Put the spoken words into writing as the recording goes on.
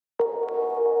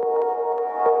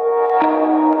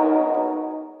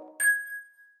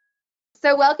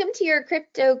So welcome to your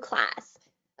crypto class.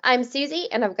 I'm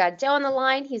Susie and I've got Joe on the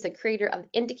line. He's a creator of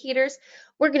indicators.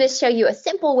 We're going to show you a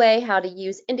simple way how to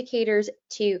use indicators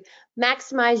to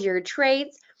maximize your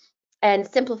trades and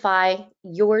simplify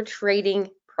your trading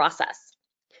process.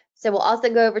 So we'll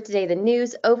also go over today the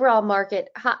news, overall market,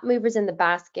 hot movers in the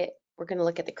basket. We're going to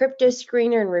look at the crypto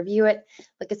screener and review it,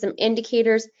 look at some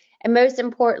indicators, and most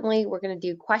importantly, we're going to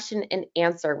do question and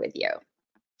answer with you.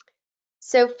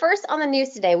 So first on the news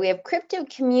today, we have crypto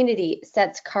community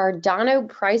sets Cardano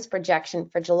price projection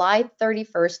for July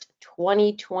 31st,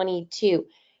 2022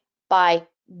 by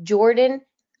Jordan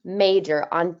Major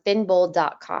on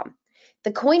finbull.com.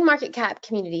 The CoinMarketCap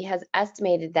community has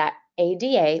estimated that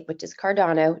ADA, which is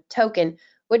Cardano token,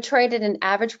 would trade at an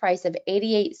average price of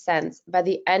 88 cents by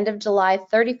the end of July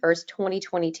 31st,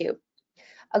 2022.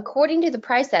 According to the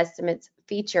price estimates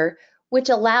feature, which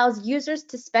allows users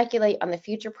to speculate on the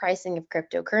future pricing of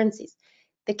cryptocurrencies.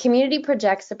 The community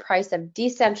projects the price of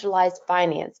decentralized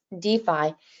finance,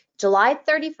 DeFi, July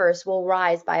 31st will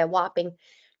rise by a whopping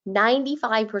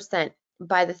 95%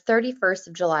 by the 31st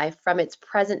of July from its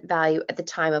present value at the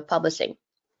time of publishing.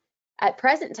 At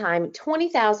present time,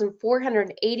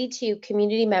 20,482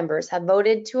 community members have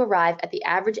voted to arrive at the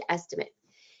average estimate.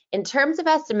 In terms of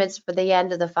estimates for the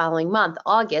end of the following month,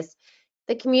 August,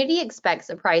 the community expects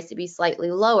the price to be slightly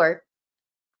lower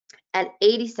at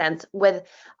 80 cents with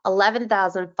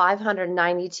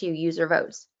 11,592 user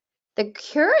votes. The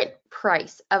current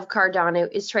price of Cardano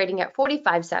is trading at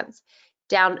 45 cents,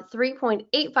 down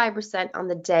 3.85% on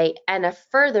the day and a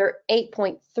further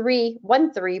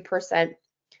 8.313%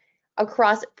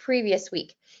 across previous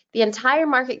week. The entire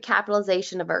market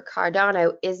capitalization of our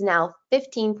Cardano is now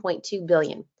 15.2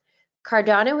 billion.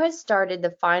 Cardano has started the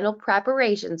final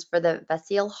preparations for the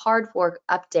Vasil hard fork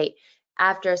update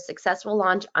after a successful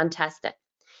launch on testnet.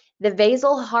 The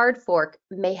Vasil hard fork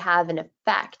may have an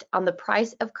effect on the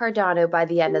price of Cardano by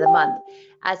the end of the month,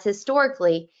 as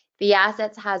historically, the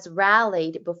asset has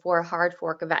rallied before a hard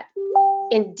fork event.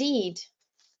 Indeed,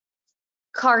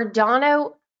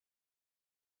 Cardano,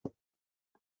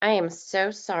 I am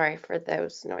so sorry for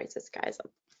those noises, guys.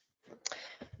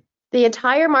 The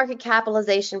entire market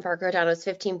capitalization for Cardano is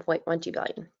 15.12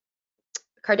 billion.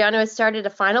 Cardano has started the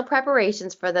final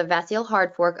preparations for the Vasil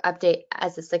hard fork update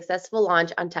as a successful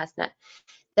launch on testnet.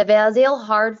 The Vasil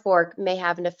hard fork may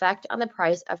have an effect on the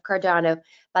price of Cardano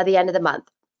by the end of the month,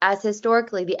 as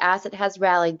historically the asset has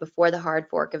rallied before the hard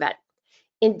fork event.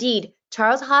 Indeed,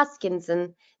 Charles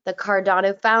Hoskinson, the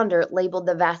Cardano founder, labeled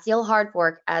the Vasil hard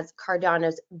fork as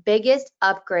Cardano's biggest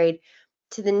upgrade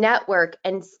to the network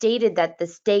and stated that the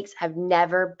stakes have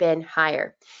never been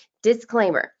higher.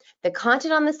 Disclaimer: the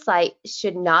content on the site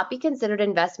should not be considered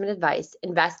investment advice.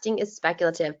 Investing is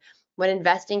speculative when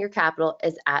investing your capital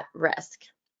is at risk.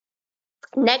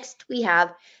 Next, we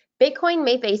have Bitcoin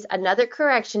may face another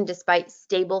correction despite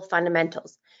stable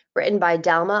fundamentals, written by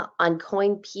Dalma on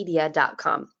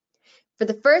coinpedia.com. For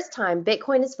the first time,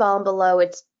 Bitcoin has fallen below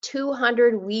its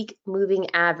 200-week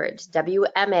moving average,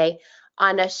 WMA,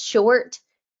 on a short,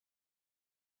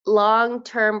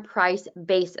 long-term price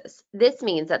basis. This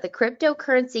means that the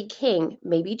cryptocurrency king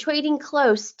may be trading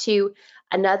close to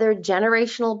another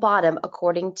generational bottom,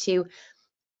 according to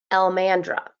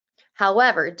Elmandra.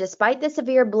 However, despite the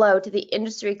severe blow to the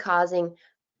industry caused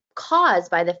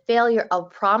by the failure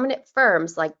of prominent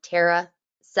firms like Terra,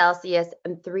 Celsius,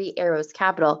 and Three Arrows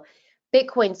Capital,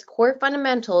 Bitcoin's core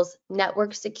fundamentals,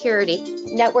 network security,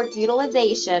 network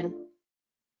utilization,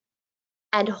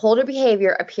 and holder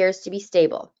behavior appears to be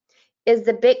stable. Is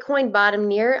the Bitcoin bottom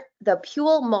near? The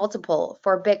Puell multiple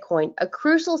for Bitcoin, a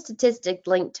crucial statistic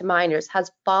linked to miners, has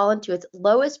fallen to its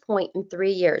lowest point in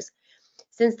 3 years.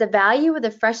 Since the value of the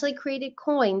freshly created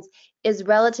coins is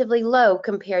relatively low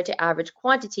compared to average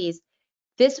quantities,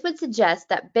 this would suggest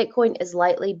that Bitcoin is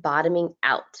likely bottoming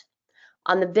out.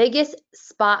 On the biggest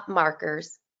spot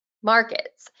markets,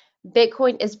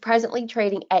 Bitcoin is presently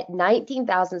trading at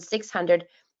 19,600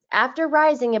 after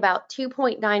rising about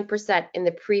 2.9% in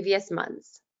the previous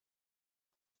months.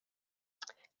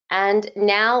 And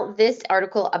now this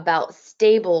article about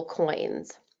stable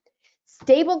coins.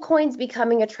 Stable coins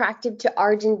becoming attractive to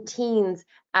Argentines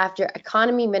after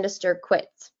economy minister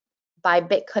quits, by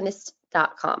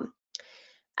Bitcoinist.com.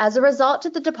 As a result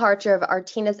of the departure of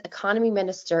Argentina's economy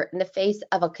minister in the face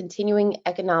of a continuing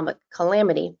economic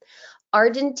calamity,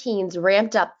 Argentines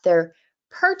ramped up their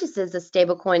purchases of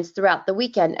stablecoins throughout the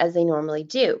weekend as they normally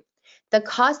do. The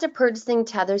cost of purchasing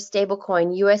Tether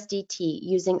stablecoin USDT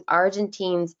using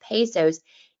Argentines pesos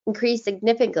increased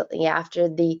significantly after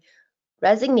the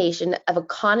resignation of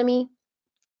Economy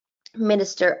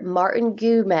Minister Martin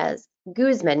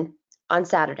Guzman on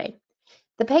Saturday.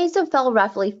 The peso fell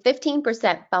roughly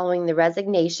 15% following the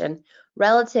resignation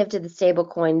relative to the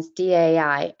stablecoins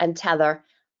DAI and Tether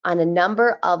on a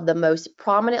number of the most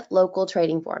prominent local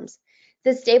trading forms.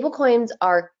 The stablecoins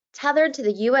are tethered to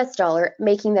the US dollar,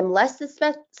 making them less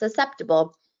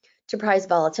susceptible to price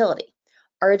volatility.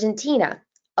 Argentina,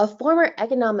 a former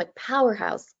economic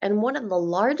powerhouse and one of the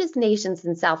largest nations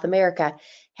in South America,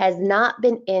 has not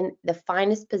been in the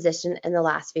finest position in the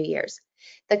last few years.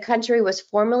 The country was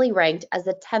formerly ranked as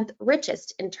the 10th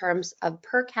richest in terms of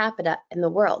per capita in the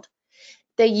world.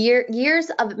 The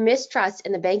years of mistrust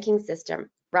in the banking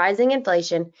system, rising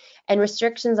inflation, and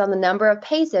restrictions on the number of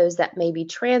pesos that may be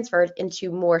transferred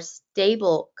into more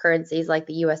stable currencies like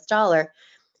the US dollar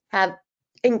have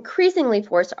increasingly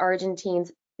forced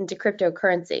Argentines into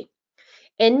cryptocurrency.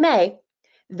 In May,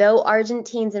 though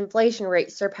Argentina's inflation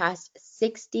rate surpassed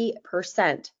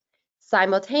 60%,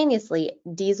 simultaneously,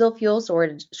 diesel fuel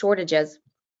shortages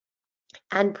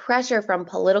and pressure from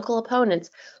political opponents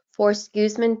forced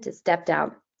Guzman to step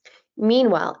down.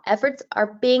 Meanwhile, efforts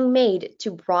are being made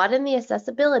to broaden the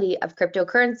accessibility of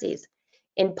cryptocurrencies,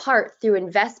 in part through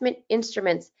investment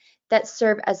instruments that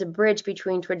serve as a bridge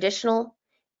between traditional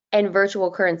and virtual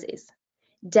currencies.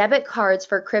 Debit cards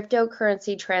for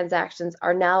cryptocurrency transactions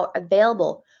are now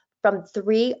available from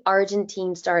 3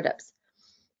 Argentine startups.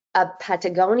 A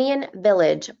Patagonian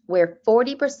village where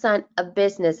 40% of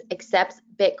business accepts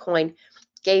Bitcoin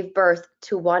gave birth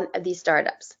to one of these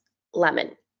startups,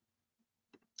 Lemon.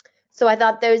 So I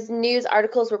thought those news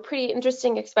articles were pretty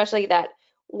interesting, especially that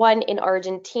one in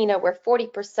Argentina where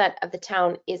 40% of the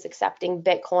town is accepting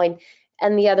Bitcoin,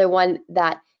 and the other one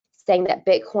that saying that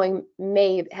Bitcoin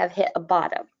may have hit a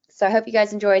bottom. So I hope you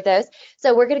guys enjoyed those.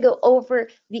 So we're going to go over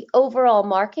the overall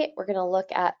market. We're going to look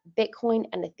at Bitcoin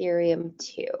and Ethereum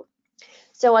too.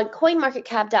 So on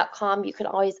coinmarketcap.com, you can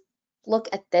always look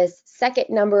at this second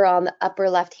number on the upper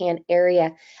left-hand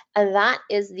area, and that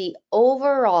is the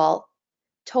overall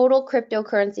total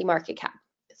cryptocurrency market cap.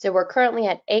 So we're currently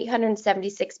at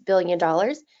 $876 billion,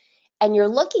 and you're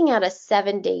looking at a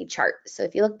 7-day chart. So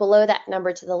if you look below that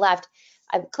number to the left,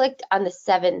 I've clicked on the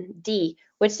 7D,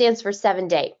 which stands for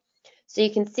 7-day. So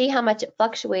you can see how much it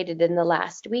fluctuated in the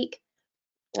last week,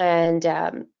 and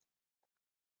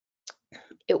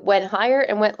it went higher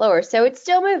and went lower. So it's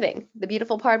still moving. The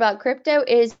beautiful part about crypto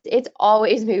is it's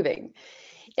always moving.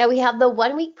 Now we have the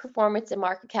 1-week performance and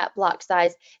market cap block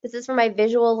size. This is for my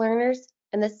visual learners,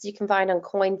 and this you can find on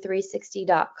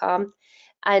coin360.com.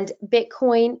 And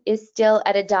Bitcoin is still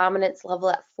at a dominance level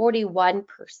at 41%.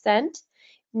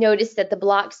 Notice that the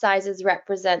block sizes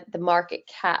represent the market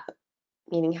cap,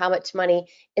 meaning how much money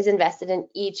is invested in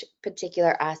each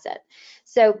particular asset.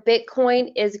 So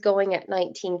Bitcoin is going at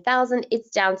 19,000. It's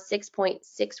down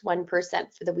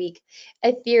 6.61% for the week.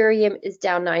 Ethereum is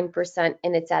down 9%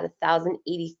 and it's at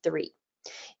 1,083.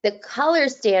 The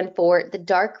colors stand for the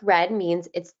dark red means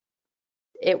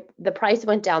the price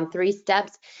went down 3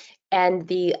 steps, and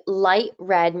the light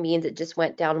red means it just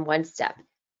went down 1 step.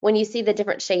 When you see the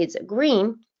different shades of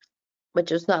green,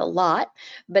 which is not a lot,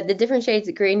 but the different shades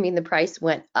of green mean the price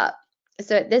went up.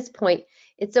 So at this point,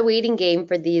 it's a waiting game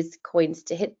for these coins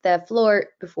to hit the floor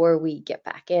before we get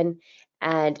back in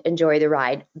and enjoy the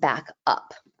ride back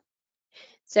up.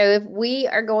 So if we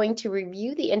are going to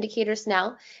review the indicators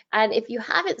now, and if you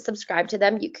haven't subscribed to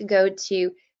them, you could go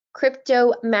to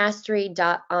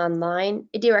cryptomastery.online.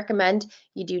 I do recommend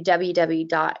you do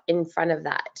www. in front of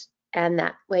that, and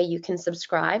that way you can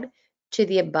subscribe to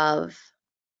the above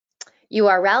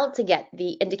URL to get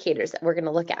the indicators that we're going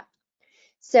to look at.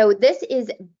 So this is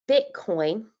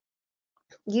Bitcoin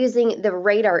using the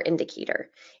radar indicator,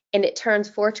 and it turns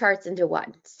 4 charts into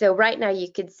one. So right now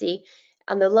you can see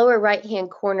on the lower right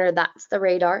hand corner, that's the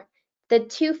radar. The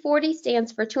 240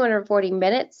 stands for 240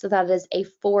 minutes, so that is a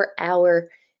 4-hour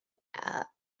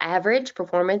average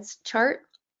performance chart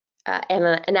and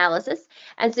analysis.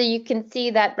 And so you can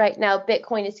see that right now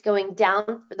Bitcoin is going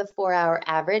down for the 4-hour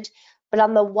average, but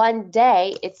on the 1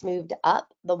 day it's moved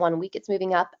up, the 1 week it's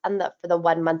moving up, and for the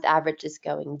 1 month average is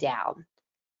going down.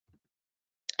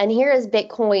 And here is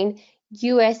Bitcoin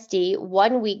USD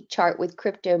 1 week chart with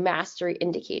crypto mastery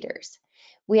indicators.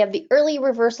 We have the early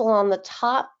reversal on the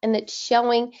top, and it's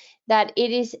showing that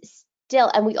it is still,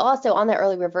 and we also on the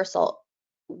early reversal,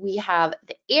 we have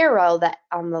the arrow that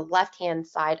on the left-hand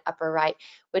side, upper right,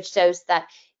 which shows that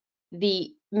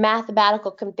the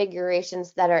mathematical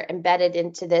configurations that are embedded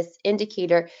into this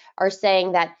indicator are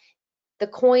saying that the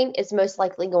coin is most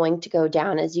likely going to go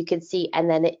down, as you can see, and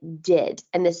then it did.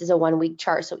 And this is a 1 week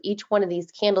chart. So each one of these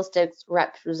candlesticks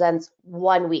represents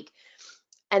 1 week.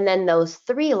 And then those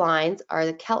 3 lines are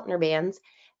the Keltner bands,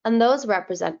 and those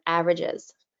represent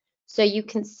averages. So you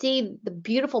can see the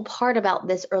beautiful part about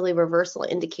this early reversal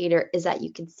indicator is that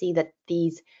you can see that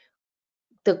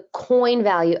the coin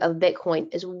value of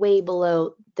Bitcoin is way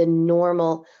below the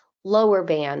normal lower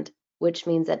band, which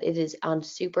means that it is on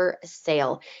super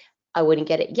sale. I wouldn't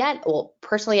get it yet. Well,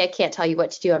 personally, I can't tell you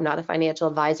what to do. I'm not a financial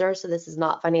advisor, so this is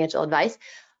not financial advice,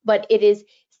 but it is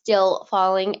still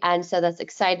falling. And so that's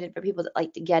excited for people that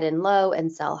like to get in low and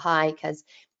sell high because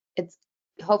it's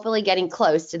hopefully getting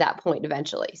close to that point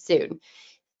eventually soon.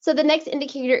 So the next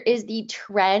indicator is the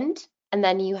trend, and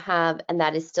then you have, and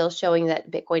that is still showing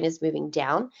that Bitcoin is moving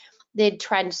down. The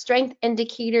trend strength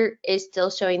indicator is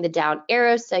still showing the down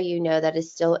arrow, so you know that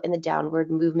is still in the downward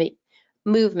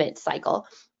movement cycle.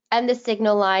 And the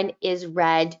signal line is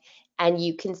red, and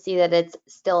you can see that it's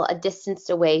still a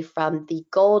distance away from the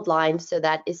gold line, so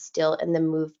that is still in the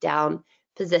move down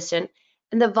position.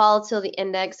 And the volatility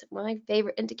index, my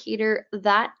favorite indicator,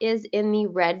 that is in the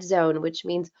red zone, which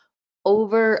means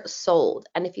oversold.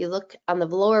 And if you look on the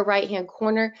lower right hand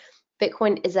corner,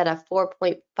 Bitcoin is at a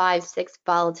 4.56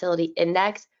 volatility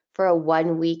index for a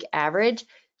 1 week average.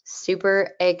 Super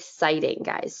exciting,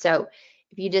 guys. So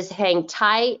if you just hang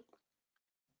tight,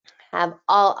 have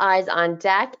all eyes on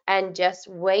deck, and just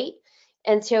wait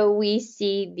until we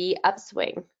see the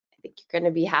upswing. I think you're going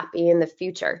to be happy in the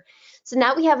future. So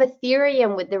now we have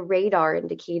Ethereum with the radar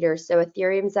indicator. So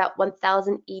Ethereum's at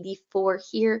 1,084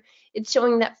 here. It's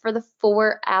showing that for the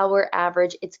 4-hour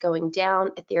average, it's going down.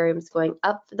 Ethereum's going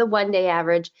up for the 1-day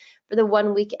average. For the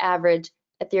 1 week average,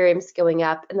 Ethereum's going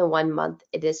up, and the 1 month,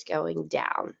 it is going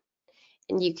down.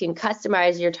 And you can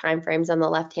customize your time frames on the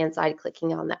left-hand side,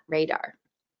 clicking on that radar.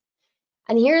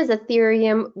 And here is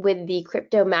Ethereum with the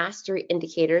crypto mastery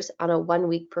indicators on a 1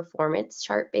 week performance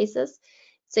chart basis.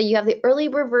 So you have the early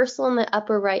reversal in the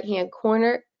upper right hand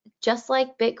corner. Just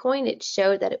like Bitcoin, it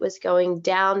showed that it was going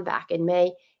down back in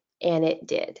May, and it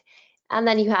did. And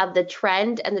then you have the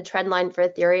trend, and the trend line for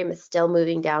Ethereum is still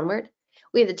moving downward.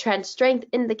 We have the trend strength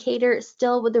indicator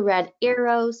still with the red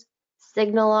arrows.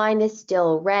 Signal line is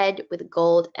still red with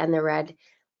gold and the red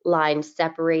line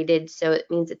separated. So it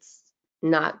means it's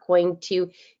not going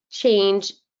to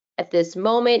change at this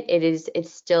moment.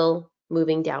 It's still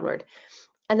moving downward.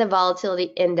 And the volatility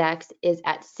index is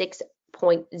at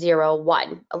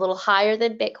 6.01, a little higher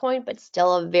than Bitcoin, but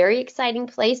still a very exciting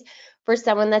place for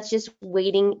someone that's just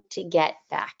waiting to get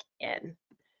back in.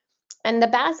 And the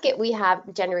basket we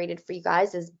have generated for you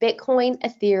guys is Bitcoin,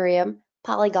 Ethereum,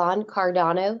 Polygon,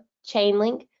 Cardano,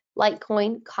 Chainlink,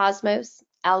 Litecoin, Cosmos,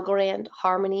 Algorand,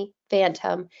 Harmony,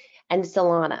 Phantom, and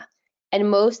Solana. And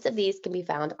most of these can be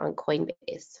found on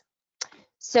Coinbase.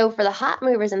 So for the hot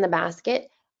movers in the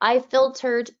basket, I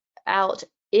filtered out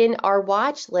in our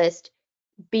watch list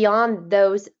beyond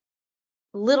those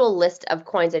little list of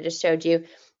coins I just showed you.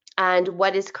 And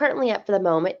what is currently up for the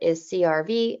moment is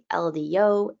CRV,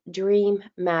 LDO, Dream,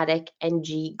 Matic, and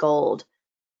G Gold.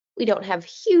 We don't have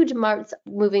huge marks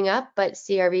moving up, but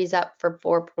CRV is up for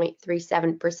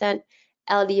 4.37%,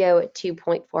 LDO at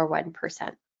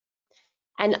 2.41%.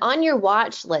 And on your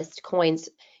watch list coins,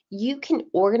 you can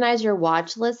organize your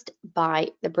watch list by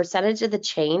the percentage of the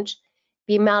change,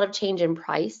 the amount of change in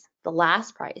price, the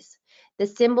last price, the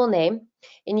symbol name,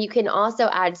 and you can also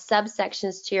add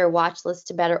subsections to your watch list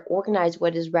to better organize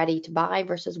what is ready to buy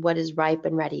versus what is ripe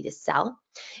and ready to sell.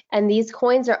 And these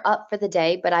coins are up for the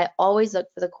day, but I always look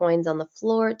for the coins on the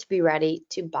floor to be ready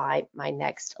to buy my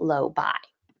next low buy.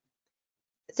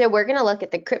 So we're going to look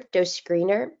at the crypto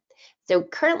screener. So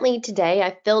currently today,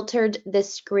 I filtered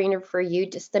this screener for you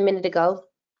just a minute ago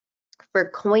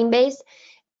for Coinbase,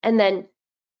 and then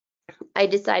I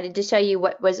decided to show you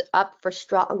what was up for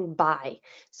strong buy.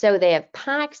 So they have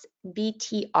PAX,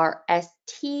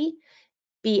 BTRST,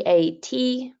 BAT,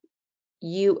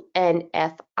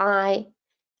 UNFI,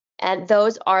 and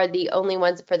those are the only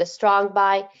ones for the strong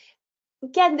buy.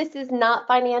 Again, this is not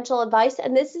financial advice,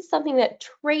 and this is something that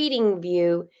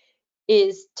TradingView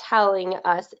is telling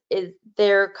us is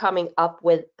they're coming up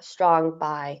with strong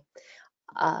buy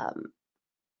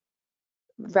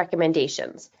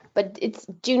recommendations. But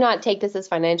do not take this as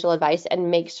financial advice,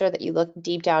 and make sure that you look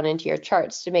deep down into your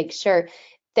charts to make sure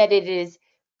that it is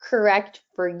correct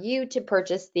for you to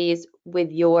purchase these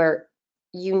with your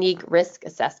unique risk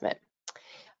assessment.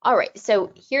 All right,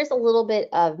 so here's a little bit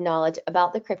of knowledge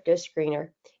about the crypto screener.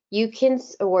 You can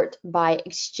sort by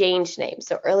exchange name.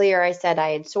 So earlier I said I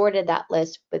had sorted that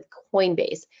list with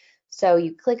Coinbase. So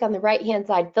you click on the right-hand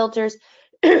side filters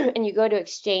and you go to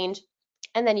exchange,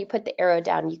 and then you put the arrow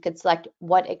down. You could select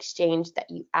what exchange that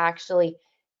you actually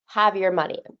have your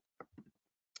money in.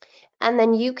 And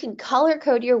then you can color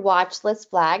code your watch list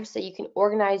flag so you can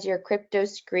organize your crypto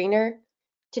screener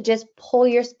to just pull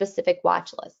your specific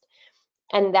watch list.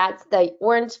 And that's the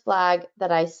orange flag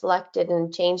that I selected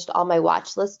and changed all my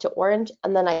watch lists to orange.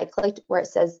 And then I clicked where it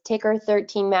says ticker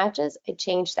 13 matches. I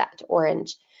changed that to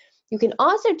orange. You can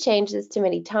also change this to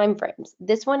many time frames.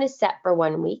 This one is set for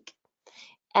 1 week.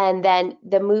 And then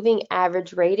the moving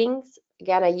average ratings,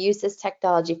 again, I use this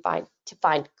technology to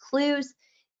find clues.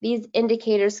 These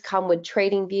indicators come with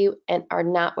TradingView and are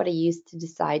not what I use to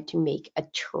decide to make a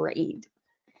trade.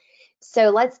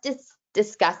 So let's just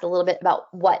discuss a little bit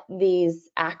about what these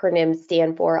acronyms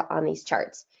stand for on these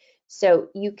charts. So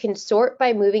you can sort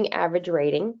by moving average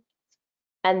rating,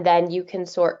 and then you can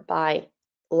sort by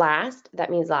last,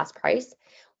 that means last price,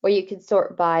 or you can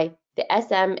sort by the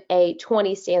SMA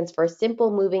 20 stands for simple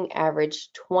moving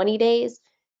average 20 days.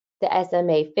 The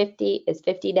SMA 50 is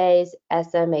 50 days.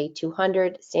 SMA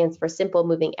 200 stands for simple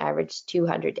moving average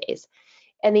 200 days.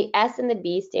 And the S and the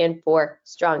B stand for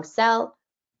strong sell,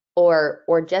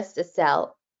 or just a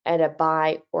sell, and a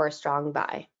buy or a strong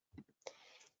buy.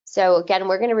 So again,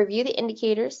 we're going to review the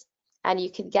indicators, and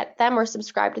you can get them or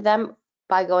subscribe to them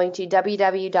by going to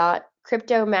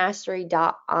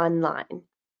www.cryptomastery.online.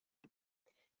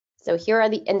 So here are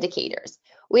the indicators.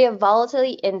 We have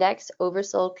volatility index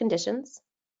oversold conditions,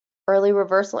 early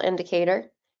reversal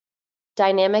indicator,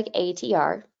 dynamic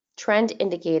ATR, trend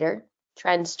indicator,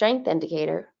 trend strength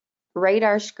indicator,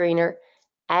 radar screener,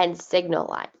 and signal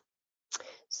line.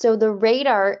 So the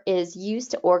radar is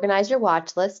used to organize your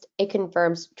watch list. It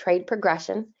confirms trade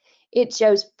progression. It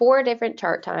shows 4 different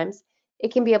chart times.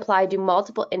 It can be applied to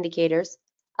multiple indicators,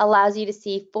 allows you to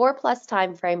see 4+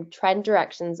 time frame trend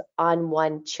directions on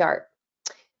one chart.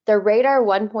 The radar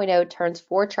 1.0 turns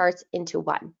 4 charts into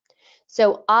 1.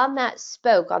 So on that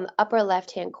spoke on the upper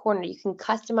left-hand corner, you can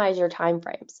customize your time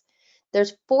frames.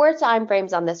 There's 4 time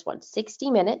frames on this one: 60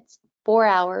 minutes, 4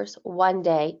 hours, 1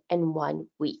 day, and 1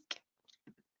 week.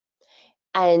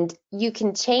 And you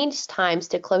can change times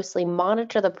to closely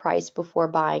monitor the price before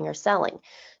buying or selling.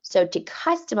 So to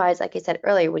customize, like I said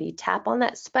earlier, when you tap on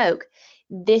that spoke,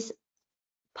 this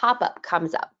pop-up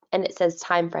comes up and it says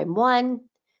time frame 1,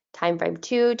 time frame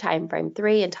 2, time frame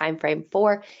 3, and time frame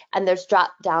 4, and there's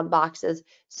drop down boxes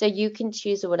so you can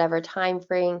choose whatever time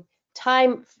frame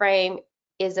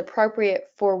is appropriate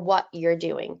for what you're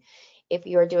doing. If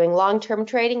you're doing long-term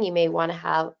trading, you may want to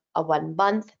have a 1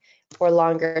 month or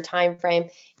longer time frame.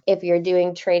 If you're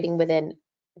doing trading within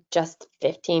just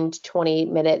 15 to 20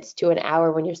 minutes to an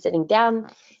hour when you're sitting down,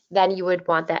 then you would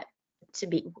want that to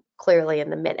be clearly in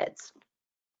the minutes.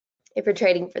 If you're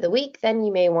trading for the week, then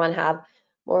you may want to have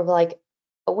more of like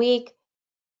a week,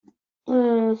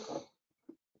 maybe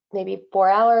 4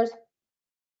 hours,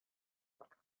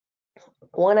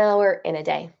 1 hour, and a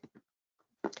day.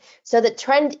 So the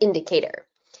trend indicator.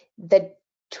 The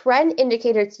trend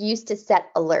indicator is used to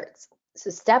set alerts. So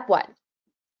step 1,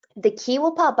 the key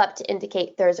will pop up to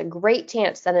indicate there's a great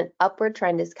chance that an upward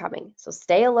trend is coming. So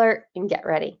stay alert and get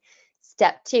ready.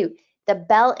 Step 2, the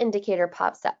bell indicator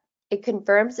pops up. It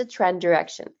confirms the trend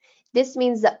direction. This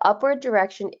means the upward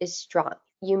direction is strong.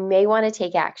 You may want to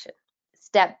take action.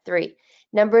 Step 3,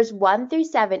 numbers 1 through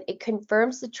 7, it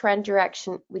confirms the trend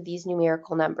direction with these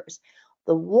numerical numbers.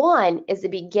 The 1 is the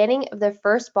beginning of the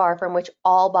first bar from which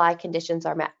all buy conditions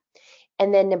are met.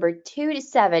 And then number 2 to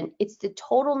 7, it's the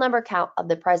total number count of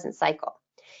the present cycle.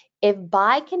 If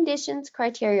buy conditions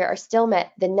criteria are still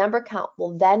met, the number count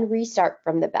will then restart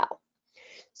from the bell.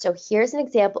 So here's an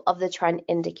example of the trend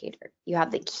indicator. You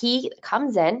have the key that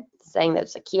comes in saying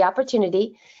there's a key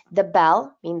opportunity. The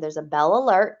bell means there's a bell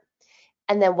alert.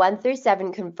 And then 1 through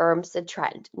 7 confirms the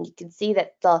trend. And you can see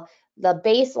that the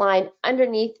baseline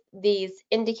underneath these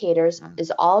indicators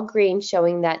is all green,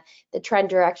 showing that the trend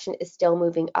direction is still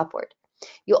moving upward.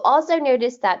 You'll also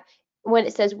notice that when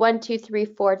it says 1, 2, 3,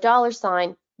 4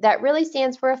 $, that really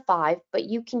stands for a 5, but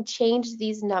you can change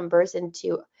these numbers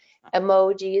into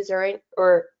emojis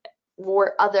or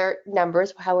other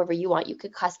numbers, however you want. You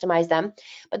could customize them,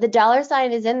 but the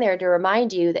 $sign is in there to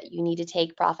remind you that you need to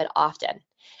take profit often.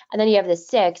 And then you have the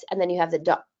 6, and then you have the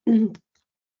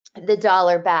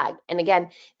dollar bag. And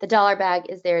again, the dollar bag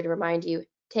is there to remind you,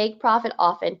 take profit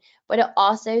often, but it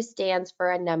also stands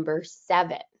for a number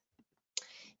 7.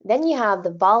 Then you have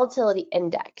the volatility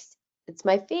index. It's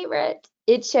my favorite.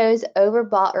 It shows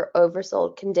overbought or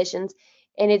oversold conditions,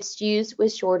 and it's used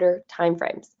with shorter time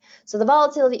frames. So the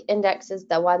volatility index is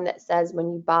the one that says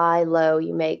when you buy low,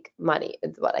 you make money,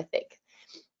 is what I think.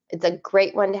 It's a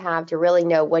great one to have to really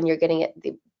know when you're getting at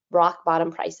the rock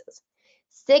bottom prices.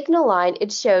 Signal line,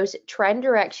 it shows trend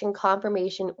direction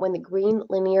confirmation when the green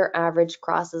linear average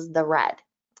crosses the red.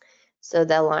 So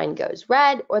the line goes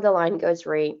red or the line goes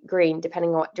green,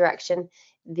 depending on what direction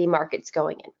the market's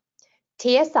going in.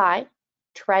 TSI,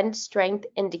 Trend Strength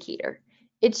Indicator.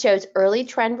 It shows early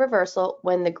trend reversal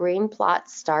when the green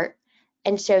plots start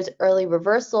and shows early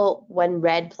reversal when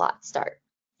red plots start.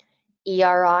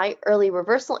 ERI, Early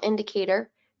Reversal Indicator.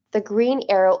 The green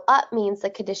arrow up means the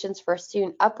conditions for a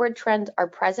soon upward trend are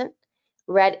present.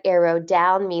 Red arrow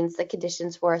down means the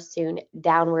conditions for a soon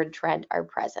downward trend are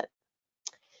present.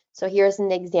 So here's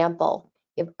an example.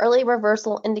 You have early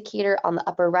reversal indicator on the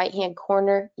upper right-hand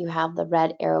corner. You have the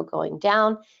red arrow going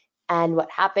down. And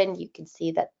what happened, you can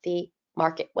see that the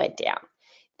market went down.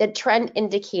 The trend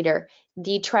indicator,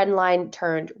 the trend line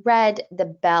turned red, the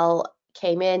bell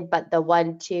came in, but the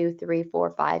 1, 2, 3, 4,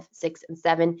 5, 6, and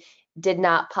 7 did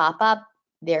not pop up.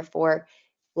 Therefore,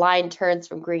 line turns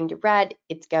from green to red,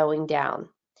 it's going down.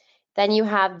 Then you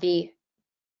have the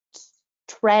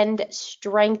trend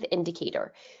strength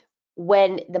indicator.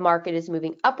 When the market is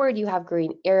moving upward, you have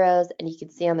green arrows, and you can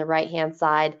see on the right-hand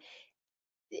side,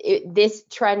 this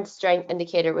trend strength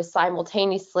indicator was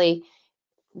simultaneously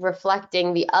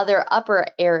reflecting the other upper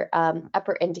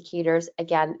indicators.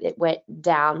 Again, it went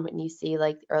down when you see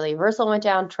like early reversal went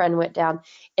down, trend went down,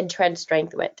 and trend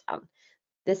strength went down.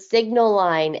 The signal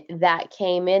line that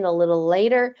came in a little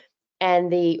later, and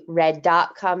the red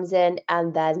dot comes in,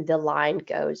 and then the line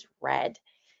goes red.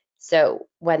 So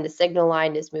when the signal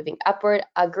line is moving upward,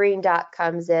 a green dot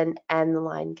comes in and the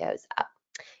line goes up.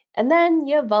 And then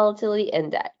you have volatility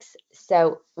index.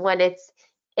 So when it's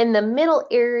in the middle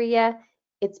area,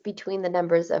 it's between the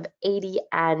numbers of 80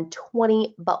 and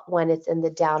 20, but when it's in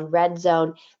the down red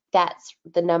zone, that's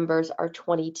the numbers are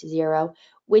 20 to 0,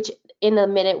 which in a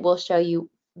minute we'll show you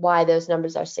why those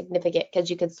numbers are significant,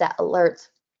 because you can set alerts.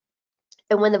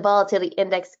 And when the volatility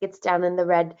index gets down in the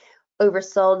red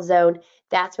oversold zone,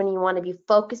 that's when you want to be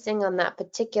focusing on that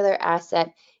particular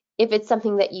asset if it's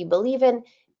something that you believe in,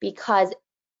 because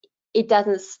it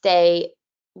doesn't stay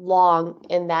long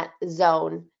in that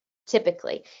zone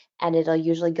typically, and it'll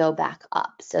usually go back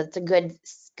up. So it's a good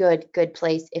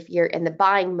place if you're in the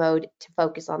buying mode to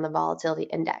focus on the volatility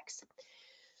index.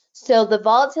 So the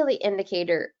volatility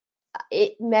indicator,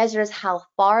 it measures how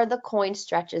far the coin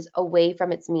stretches away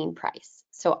from its mean price.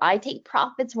 So I take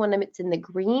profits when it's in the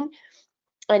green,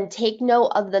 and take note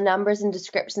of the numbers and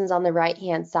descriptions on the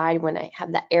right-hand side when I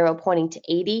have that arrow pointing to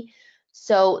 80.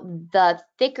 So the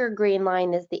thicker green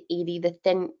line is the 80,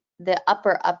 the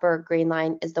upper green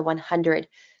line is the 100.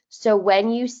 So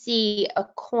when you see a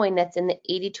coin that's in the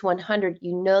 80 to 100,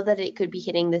 you know that it could be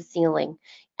hitting the ceiling,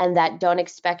 and that don't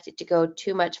expect it to go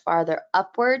too much farther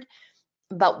upward.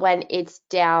 But when it's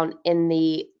down in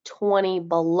the 20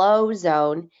 below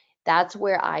zone, that's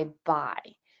where I buy.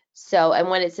 So, and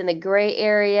when it's in the gray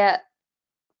area,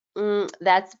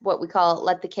 that's what we call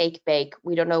let the cake bake.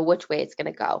 We don't know which way it's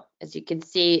going to go. As you can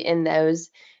see in those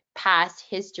past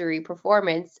history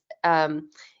performance,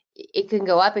 it can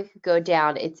go up, it could go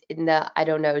down. It's in the I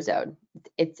don't know zone.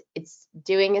 It's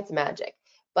doing its magic,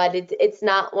 but it's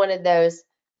not one of those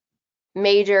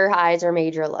major highs or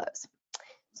major lows.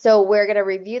 So we're going to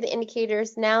review the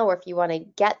indicators now, or if you want to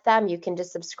get them, you can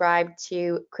just subscribe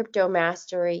to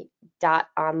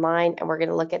cryptomastery.online, and we're going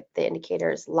to look at the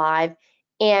indicators live.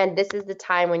 And this is the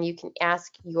time when you can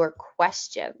ask your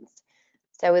questions.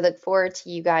 So we look forward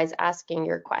to you guys asking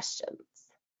your questions.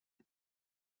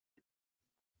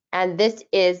 And this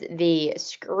is the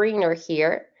screener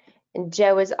here, and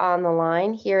Joe is on the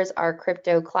line. Here's our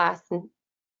crypto class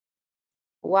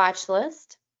watch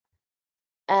list.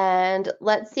 And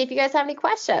let's see if you guys have any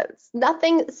questions.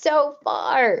 Nothing so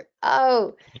far.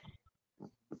 Oh,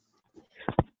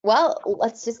 well,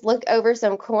 let's just look over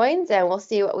some coins and we'll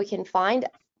see what we can find.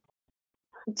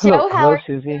 Joe, how are you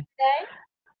Susie. today?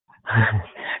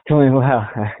 Doing well.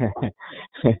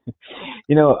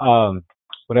 You know,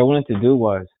 what I wanted to do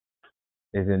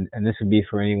and this would be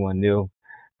for anyone new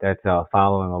that's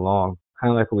following along,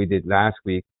 kind of like what we did last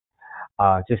week,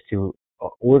 just to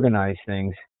organize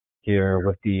things here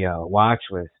with the watch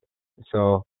list.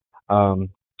 So, um,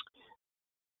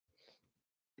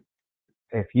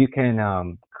 if you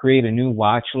can create a new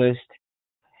watch list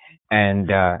and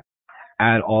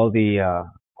add all the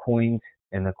coins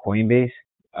in the Coinbase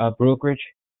brokerage.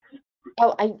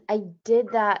 Oh, I did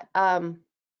that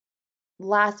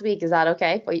last week. Is that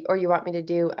okay? Or you want me to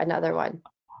do another one?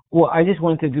 Well, I just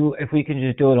wanted to do, if we can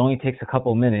just do it, only takes a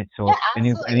couple minutes. So Yeah, if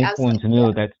absolutely, anyone's absolutely.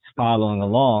 new that's following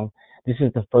along, this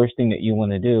is the first thing that you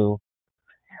want to do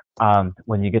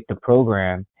when you get the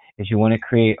program is you want to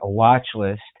create a watch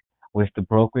list with the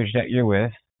brokerage that you're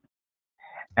with,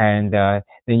 and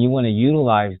then you want to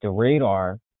utilize the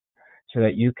radar so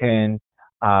that you can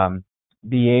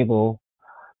be able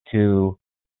to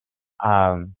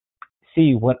um,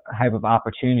 see what type of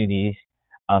opportunities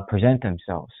present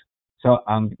themselves. So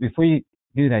before you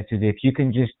do that, Susie, if you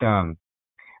can just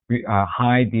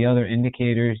hide the other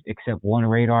indicators except one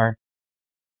radar.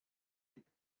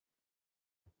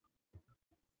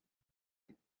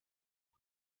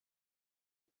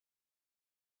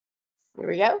 Here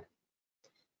we go.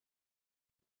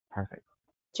 Perfect.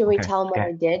 Should we Okay. tell them what Okay.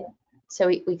 I did? So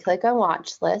we click on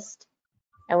watch list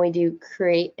and we do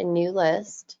create a new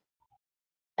list.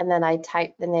 And then I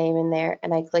typed the name in there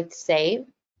and I clicked save.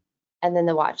 And then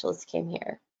the watch list came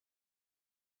here.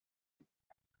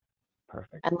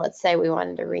 Perfect. And let's say we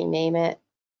wanted to rename it.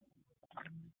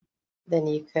 Then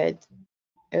you could,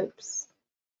 oops.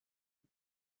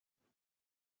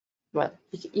 Well,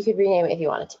 you could rename it if you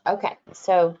wanted to. Okay,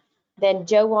 so then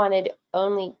Joe wanted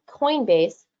only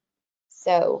Coinbase.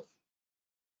 So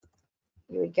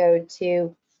you would go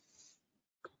to,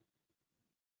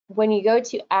 when you go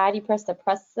to add, you press the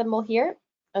plus symbol here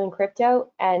on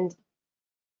crypto, and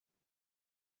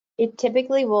it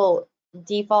typically will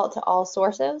default to all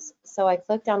sources. So I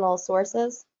clicked on all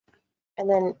sources, and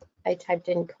then I typed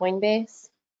in Coinbase,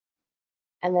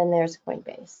 and then there's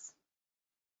Coinbase.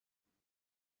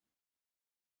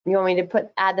 You want me to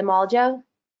add them all, Joe?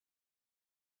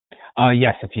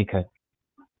 Yes, if you could.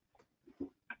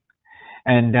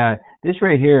 And this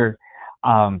right here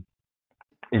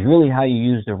is really how you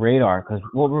use the radar, because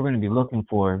what we're going to be looking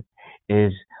for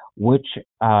is which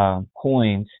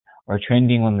coins are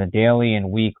trending on the daily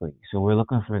and weekly. So we're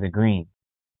looking for the green.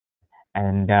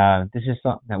 And this is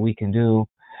something that we can do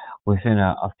within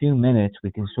a few minutes.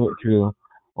 We can sort through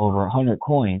over 100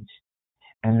 coins,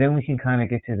 and then we can kind of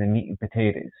get to the meat and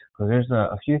potatoes. Because there's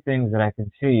a few things that I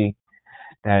can see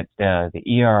that the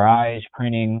ERI is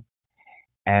printing,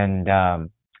 and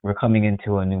we're coming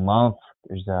into a new month.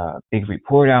 There's a big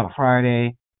report out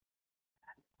Friday.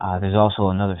 There's also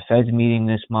another Fed's meeting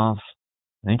this month,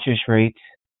 interest rates.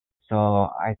 So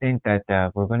I think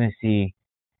that we're going to see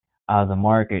the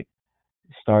market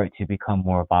start to become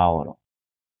more volatile.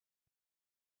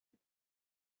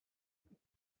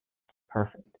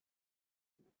 Perfect.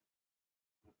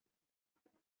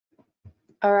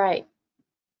 All right.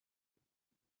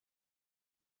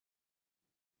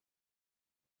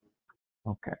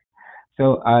 Okay.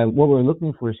 So what we're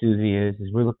looking for, Susie, is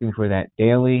we're looking for that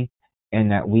daily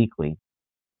and that weekly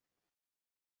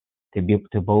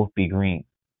to both be green.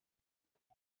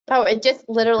 Oh, it just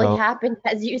literally So happened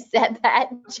as you said that,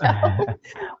 Joe.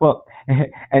 well,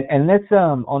 and let's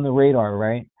on the radar,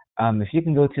 right? If you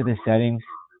can go to the settings,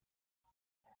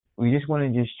 we just want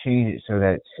to just change it so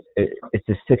that it's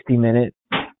a 60-minute,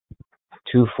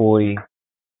 240,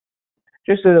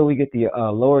 just so that we get the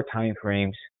lower time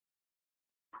frames.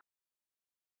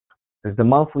 Because the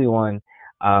monthly one,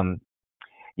 um,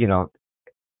 you know,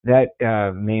 that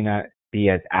may not be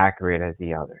as accurate as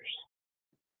the others.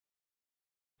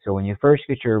 So when you first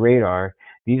get your radar,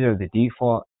 these are the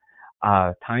default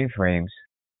time frames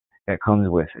that comes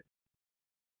with it.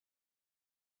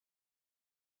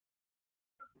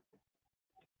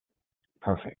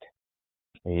 Perfect.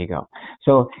 There you go.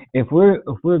 So if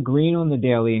we're green on the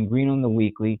daily and green on the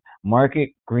weekly, mark it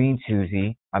green,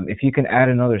 Susie. If you can add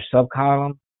another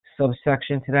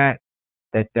subsection to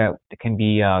that can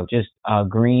be just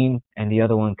green, and the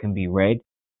other one can be red.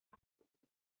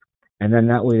 And then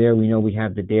that way there we know we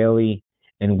have the daily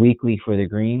and weekly for the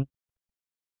green.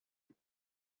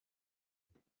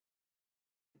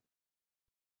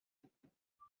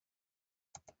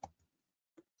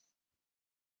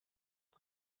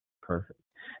 Perfect.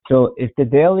 So if the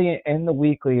daily and the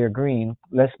weekly are green,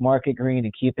 let's mark it green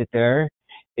and keep it there.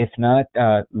 If not,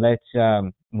 let's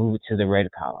move it to the red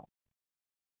column.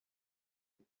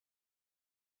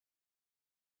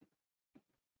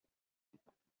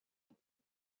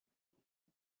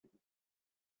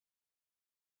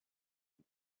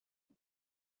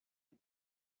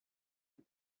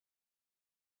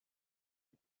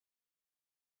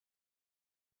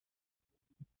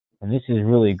 And this is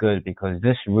really good because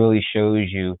this really shows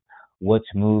you what's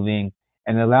moving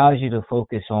and allows you to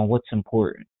focus on what's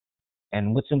important.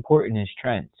 And what's important is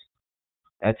trends.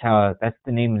 That's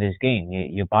the name of this game.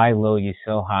 You buy low, you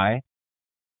sell high.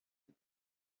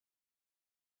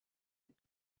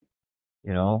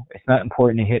 You know, it's not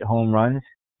important to hit home runs.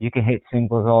 You can hit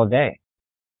singles all day,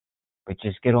 but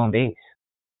just get on base.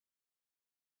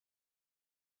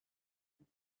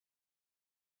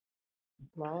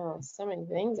 Wow, so many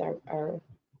things are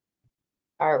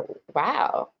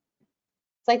wow.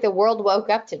 It's like the world woke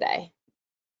up today.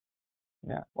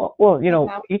 Yeah. Well, Look at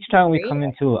how each time we great. come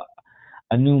into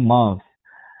a new month,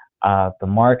 the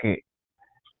market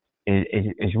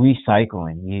is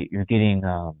recycling. You're getting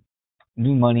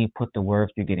new money put to work.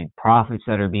 You're getting profits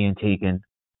that are being taken,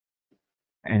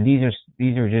 and these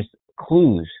are just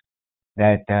clues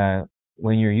that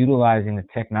when you're utilizing the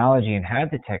technology and have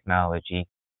the technology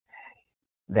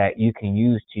that you can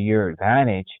use to your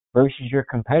advantage versus your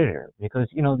competitor, because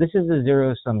this is a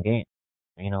zero sum game.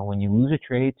 When you lose a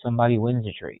trade, somebody wins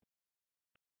a trade.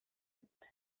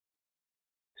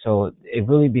 So it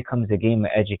really becomes a game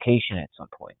of education at some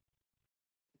point.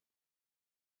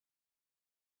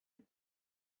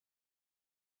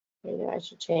 Maybe I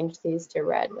should change these to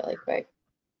red really quick.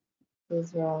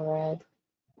 These are all red.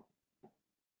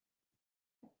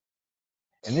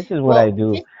 And this is what I Well,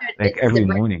 do like every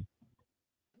morning.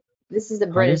 this is the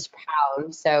Pardon? British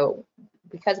pound, so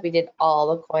because we did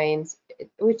all the coins,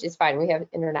 which is fine, we have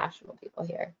international people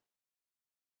here.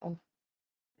 Oh,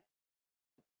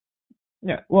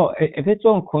 Yeah. Well, if it's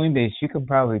on Coinbase, you can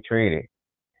probably trade it.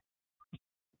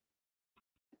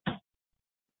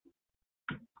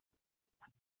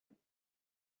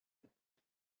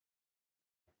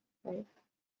 right.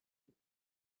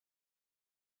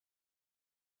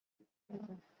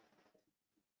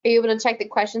 Are you able to check the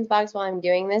questions box while I'm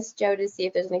doing this, Joe, to see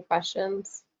if there's any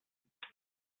questions?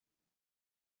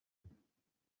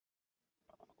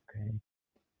 Okay.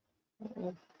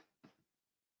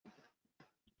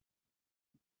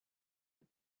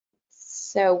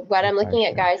 So what If I'm I looking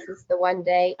at, should. guys, is the 1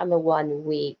 day and the 1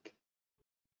 week.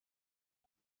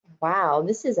 Wow,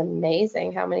 this is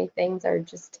amazing how many things are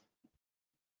just,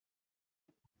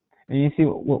 And you see,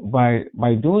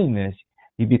 by doing this,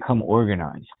 you become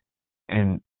organized,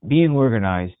 and being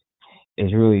organized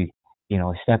is really,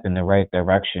 a step in the right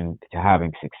direction to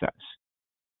having success.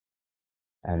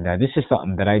 And this is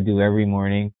something that I do every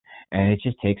morning, and it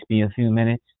just takes me a few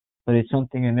minutes, but it's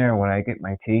something in there when I get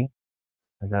my tea.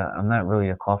 'Cause, I'm not really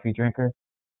a coffee drinker.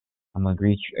 I'm a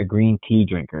green tea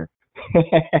drinker.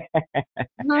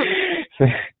 so,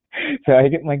 so I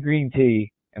get my green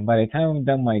tea, and by the time I'm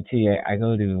done my tea, I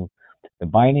go to the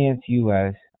Binance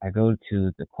US, I go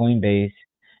to the Coinbase,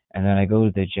 and then I go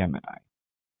to the Gemini.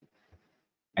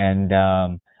 And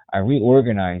I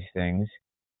reorganize things.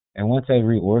 And once I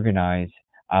reorganize,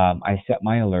 I set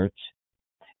my alerts,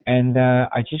 and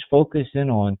I just focus in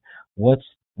on what's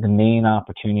the main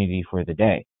opportunity for the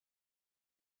day.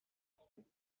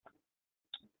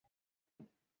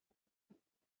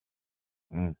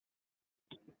 Mm,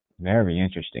 very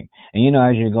interesting. And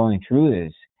as you're going through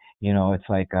this, it's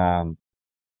like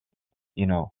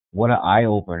what an eye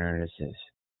opener this is.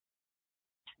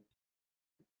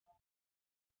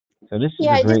 So this is a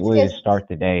yeah, great just way to because, start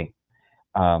the day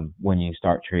when you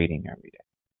start trading every day.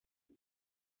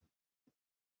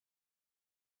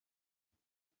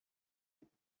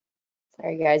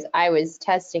 sorry guys, I was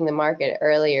testing the market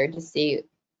earlier to see, I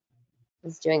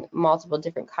was doing multiple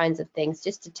different kinds of things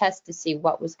just to test to see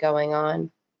what was going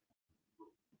on.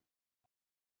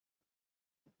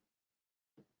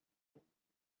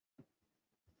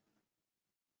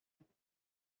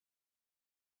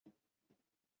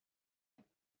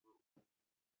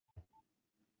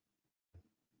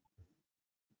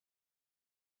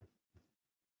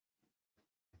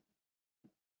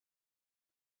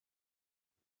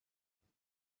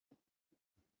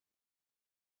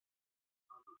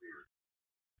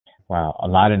 Wow, a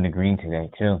lot in the green today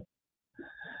too.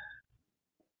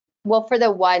 Well, for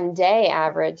the 1 day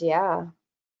average, yeah.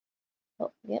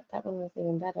 Oh, yep, that one was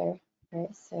even better. All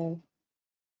right, so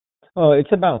Well,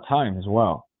 it's about time as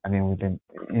well. I mean, we've been,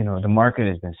 the market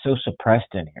has been so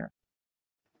suppressed in here.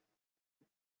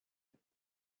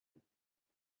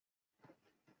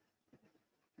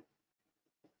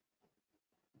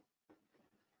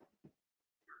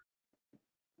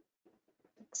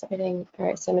 exciting. All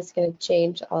right, so I'm just going to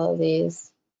change all of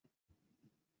these.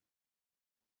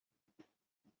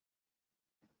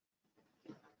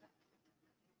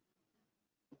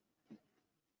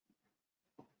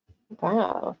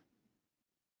 Wow.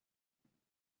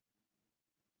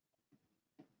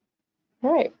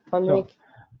 All right, So,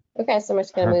 okay, so I'm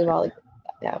just going to move perfect. all of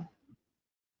that down.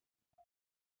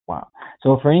 Wow.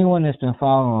 So for anyone that's been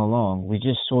following along, we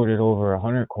just sorted over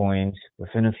 100 coins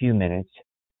within a few minutes,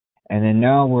 and then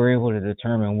now we're able to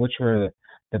determine which were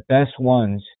the best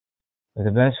ones, or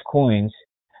the best coins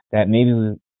that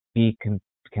maybe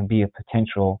can be a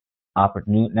potential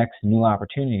next new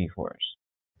opportunity for us.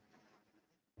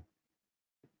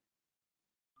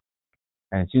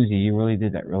 And Susie, you really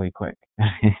did that really quick.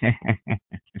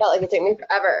 Felt like it took me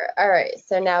forever. All right,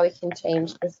 so now we can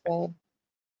change this way.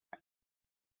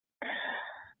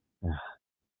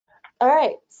 All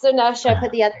right, so now should I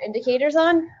put the other indicators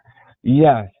on?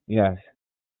 Yes, yes.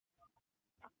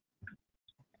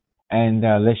 And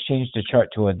let's change the chart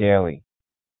to a daily.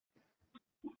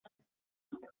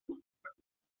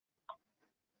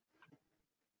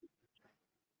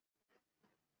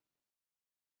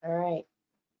 All right.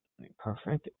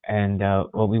 Perfect. And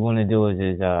what we want to do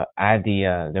is add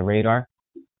the radar.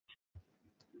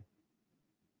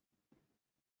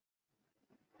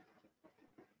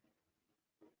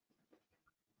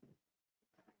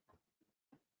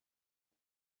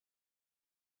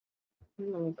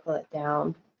 Let me pull it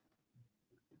down.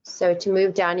 So to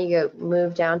move down, you go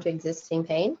move down to existing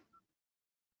pane.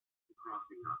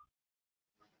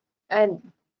 And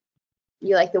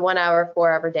you like the 1 hour,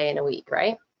 4 hour day in a week,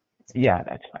 right? Yeah,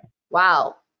 that's fine.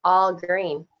 Wow, all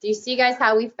green. Do you see guys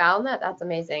how we found that? That's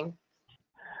amazing.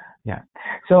 Yeah.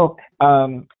 So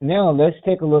now let's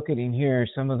take a look at in here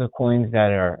some of the coins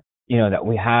that are, that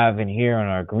we have in here on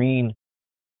our green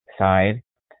side,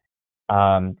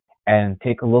 and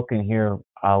take a look in here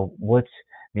what's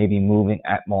maybe moving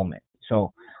at moment.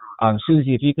 So,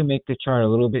 Susie, if you can make the chart a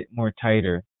little bit more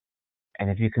tighter, and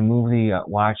if you can move the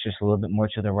watch just a little bit more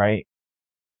to the right,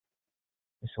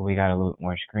 so we got a little bit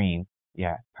more screen.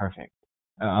 Yeah, perfect.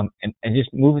 And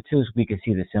just move it to so we can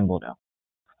see the symbol now.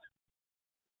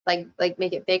 Like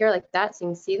make it bigger like that so you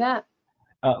can see that?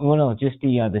 Well, no, just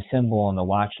the symbol on the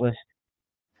watch list.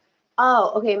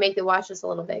 Oh, okay, make the watch just a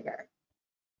little bigger.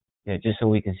 Yeah, just so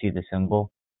we can see the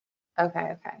symbol.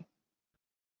 Okay.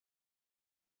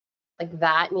 Like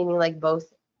that, meaning like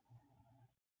both.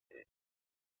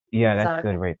 Yeah, that's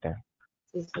good right there.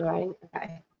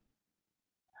 Okay.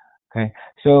 Okay,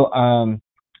 so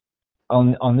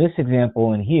on this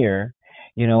example in here,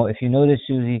 if you notice,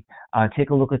 Susie,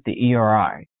 take a look at the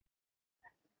ERI,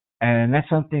 and that's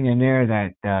something in there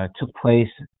that took place.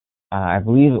 I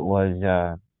believe it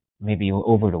was maybe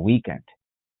over the weekend,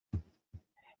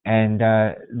 and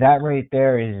that right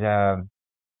there is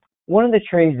one of the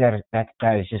trades that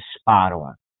is just spot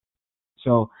on.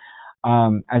 So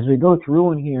as we go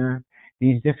through in here,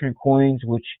 these different coins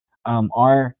which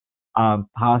are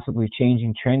possibly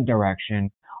changing trend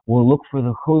direction, we'll look for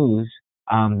the clues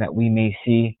that we may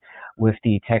see with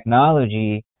the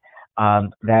technology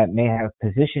that may have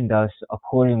positioned us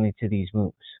accordingly to these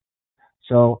moves.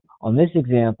 So on this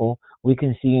example, we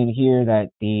can see in here that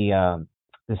the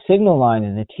signal line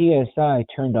in the TSI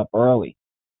turned up early,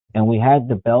 and we had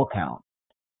the bell count.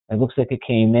 It looks like it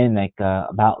came in like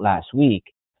about last week,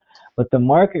 but the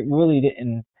market really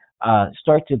didn't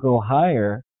start to go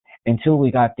higher until we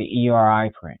got the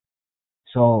ERI print.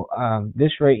 So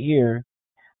this right here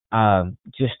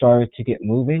just started to get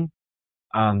moving.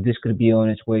 This could be on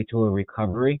its way to a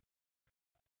recovery,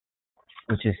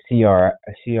 which is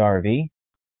CRV.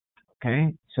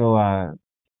 Okay, so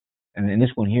and then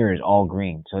this one here is all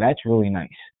green, so that's really nice.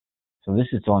 So this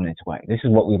is on its way. This is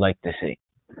what we like to see.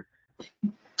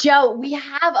 Joe, we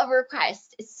have a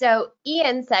request. So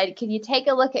Ian said, can you take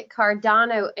a look at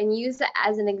Cardano and use it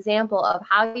as an example of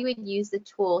how you would use the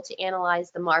tool to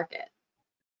analyze the market?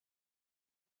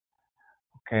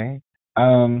 Okay.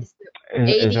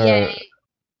 ADA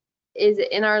is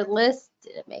it in our list?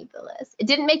 Did it make the list? It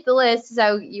didn't make the list,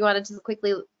 so you want to just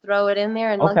quickly throw it in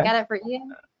there and look at it for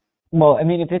Ian? Well, I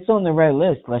mean, if it's on the red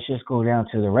list, let's just go down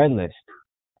to the red list.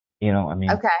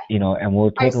 Okay. And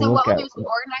we'll take a look what we'll at. do is we'll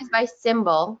organize by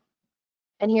symbol,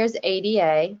 and here's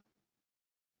ADA.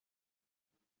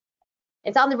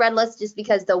 It's on the red list just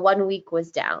because the 1 week was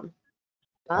down.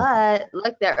 But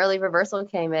look, the early reversal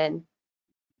came in.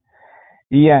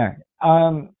 Yeah.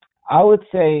 I would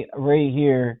say right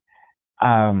here,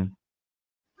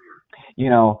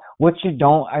 what you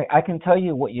don't, I can tell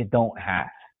you what you don't have.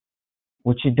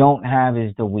 What you don't have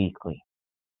is the weekly.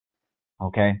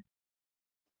 Okay.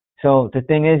 So the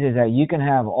thing is that you can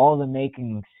have all the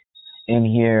makings in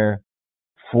here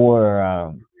for,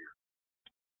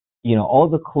 all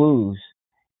the clues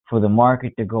for the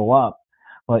market to go up,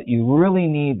 but you really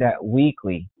need that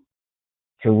weekly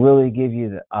to really give you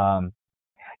the,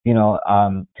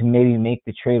 to maybe make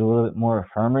the trade a little bit more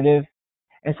affirmative.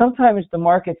 And sometimes the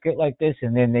markets get like this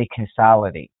and then they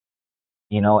consolidate,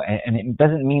 and it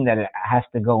doesn't mean that it has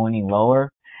to go any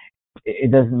lower.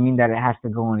 It doesn't mean that it has to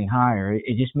go any higher.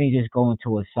 It just may just go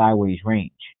into a sideways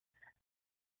range.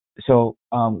 So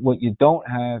what you don't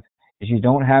have is you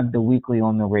don't have the weekly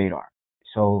on the radar.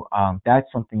 So that's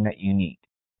something that you need.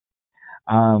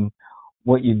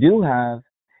 What you do have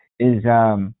is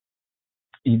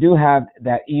you do have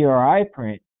that ERI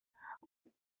print.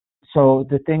 So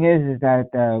the thing is that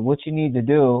what you need to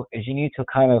do is you need to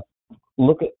kind of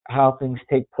look at how things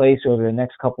take place over the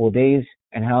next couple of days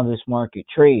and how this market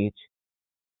trades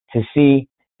to see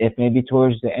if maybe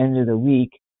towards the end of the week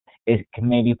it can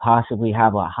maybe possibly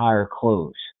have a higher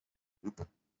close.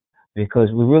 because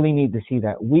we really need to see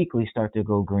that weekly start to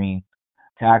go green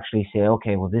to actually say,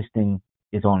 okay, well, this thing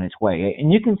is on its way.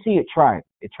 And you can see it tried.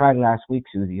 It tried last week,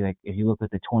 Susie. Like if you look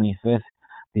at the 25th,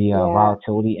 the Yeah,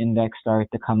 volatility index started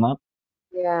to come up.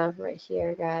 yeah, right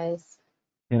here, guys.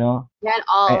 You know, You had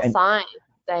all and signs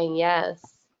saying yes.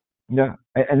 yeah,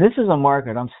 and this is a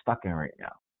market I'm stuck in right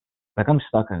now. Like I'm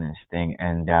stuck in this thing,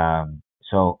 and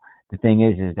so the thing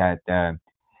is that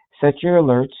set your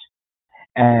alerts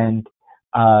and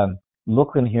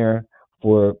look in here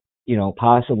for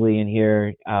possibly in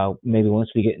here maybe once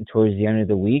we get in towards the end of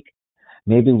the week,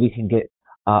 maybe we can get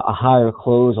a higher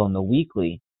close on the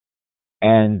weekly,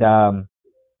 and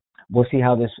we'll see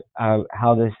how this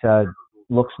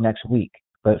looks next week.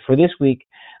 But for this week,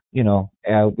 we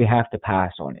have to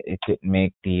pass on it. It didn't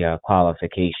make the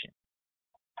qualification.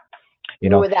 You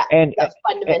Even know, with that, and, that and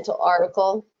fundamental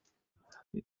article.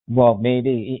 well,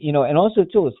 maybe and also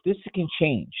too, this can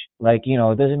change. Like it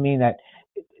doesn't mean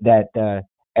that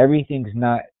everything's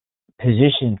not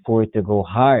positioned for it to go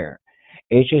higher.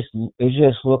 It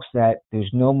just looks that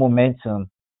there's no momentum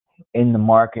in the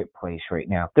marketplace right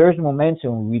now. If there's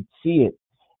momentum, we'd see it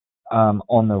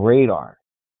on the radar.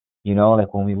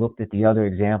 Like when we looked at the other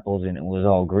examples and it was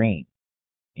all green.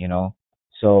 You know,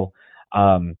 so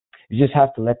you just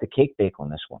have to let the cake bake on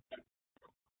this one.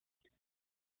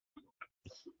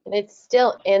 And it's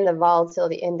still in the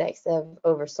volatility index of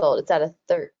oversold. It's at a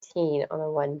 13 on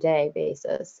a 1 day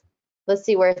basis. Let's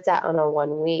see where it's at on a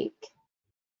 1 week.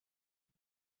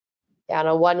 Yeah, on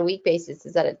a 1 week basis,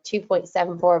 it's at a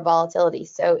 2.74 volatility.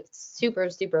 So it's super,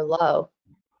 super low.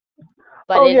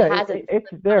 But Oh it yeah, hasn't it's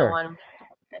flipped on a there. 1 week.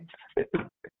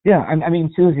 Yeah, I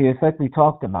mean, Susie, it's like we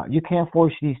talked about. You can't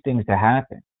force these things to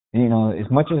happen.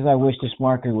 As much as I wish this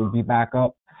market would be back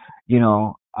up, you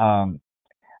know, um,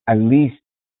 at least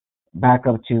back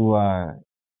up to. I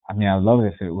mean, I'd love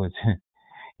it if it was,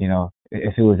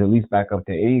 if it was at least back up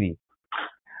to 80.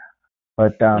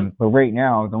 But right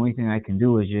now, the only thing I can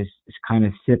do is kind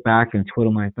of sit back and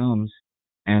twiddle my thumbs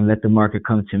and let the market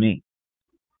come to me.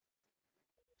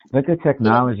 Let the And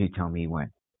technology tell me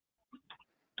when.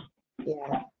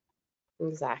 yeah,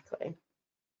 exactly.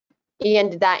 Ian,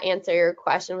 did that answer your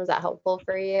question? Was that helpful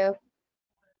for you?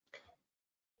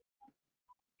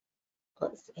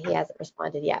 Let's see. He hasn't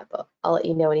responded yet, but I'll let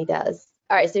you know when he does.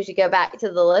 All right, so we should go back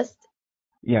to the list.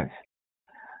 Yes.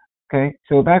 Okay.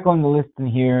 So back on the list in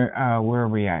here, where are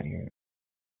we at here?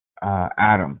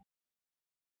 Adam.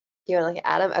 Do you want to look at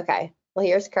Adam? Okay. Well,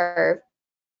 here's curve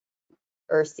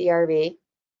or CRV.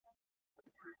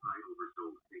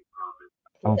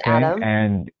 Here's Okay. Adam.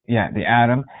 And yeah, the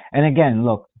Adam. And again,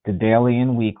 look, the daily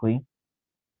and weekly,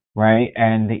 right?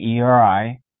 And the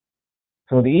ERI.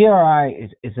 So the ERI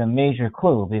is a major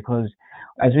clue because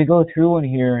as we go through in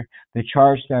here, the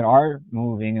charts that are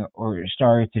moving or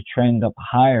starting to trend up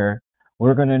higher,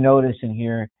 we're going to notice in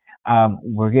here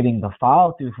we're getting the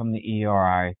follow through from the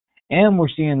ERI, and we're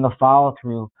seeing the follow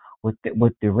through with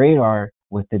the radar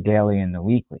with the daily and the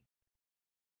weekly.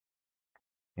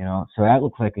 So that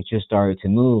looks like it just started to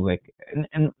move. Like,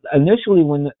 and initially,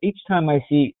 each time I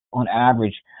see on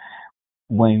average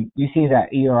when you see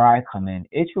that ERI come in,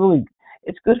 it's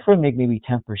good for maybe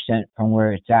 10% from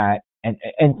where it's at, and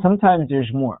sometimes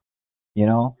there's more. You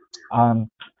know, um,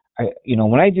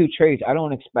 when I do trades, I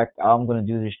don't expect I'm going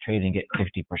to do this trade and get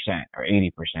 50% or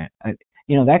 80%.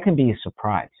 That can be a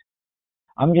surprise.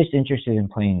 I'm just interested in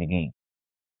playing the game,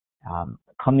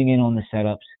 coming in on the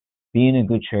setups, being a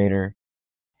good trader,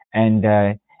 and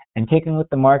taking what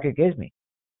the market gives me.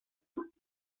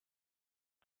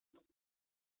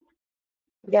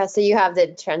 Yeah, so you have the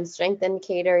trend strength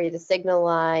indicator, the signal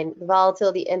line, the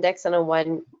volatility index on a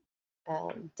 1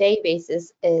 day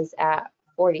basis is at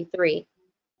 43.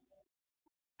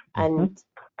 Mm-hmm. And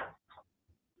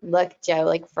look, Joe,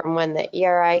 like from when the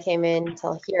ERI came in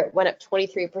till here, it went up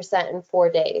 23% in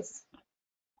 4 days.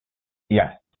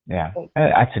 Yeah, yeah,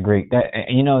 that's a great.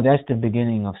 That's the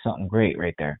beginning of something great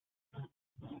right there.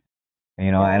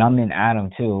 Yeah. And I'm in Adam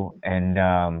too, and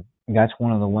that's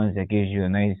one of the ones that gives you a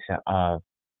nice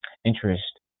interest.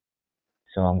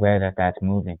 So I'm glad that that's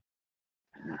moving.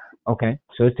 Okay,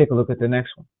 so let's take a look at the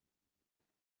next one.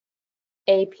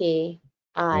 API3.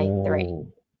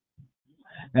 Ooh.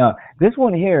 Now this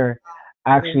one here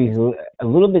actually is a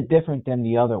little bit different than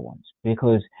the other ones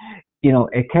because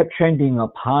it kept trending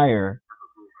up higher.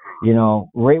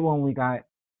 Right when we got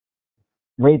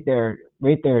right there,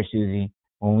 Susie,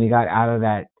 when we got out of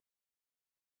that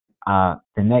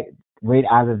the next right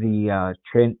out of the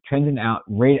trending out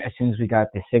right as soon as we got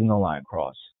the signal line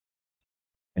cross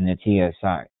and the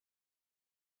TSI.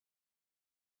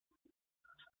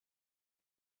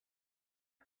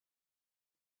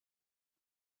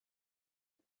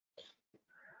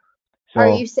 Are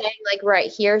you So saying like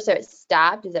right here, so it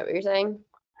stopped? Is that what you're saying?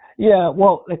 yeah,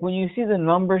 well, like when you see the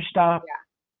number stop,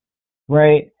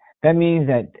 right, that means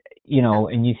that,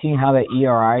 and you see how the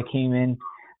ERI came in.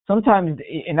 Sometimes,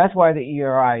 and that's why the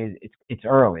ERI is it's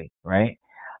early, right?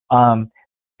 Um,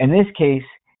 in this case,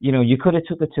 you could have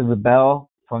took it to the bell,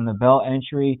 from the bell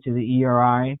entry to the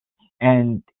ERI,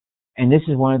 and this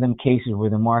is one of them cases where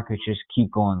the markets just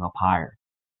keep going up higher.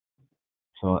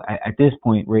 So at this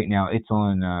point right now, it's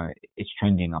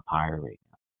trending up higher right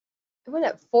It went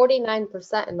up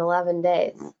 49% in 11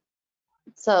 days.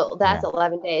 So that's now.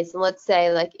 11 days. And let's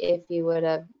say like if you would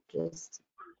have just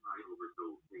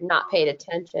not paid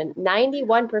attention,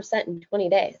 91% in 20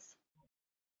 days.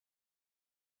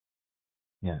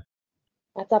 Yeah, yeah.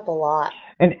 That's up a lot.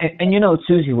 And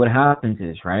Susie, what happens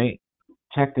is, right?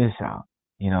 Check this out.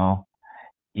 You know,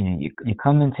 you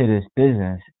come into this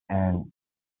business, and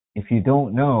if you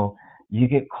don't know, you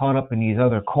get caught up in these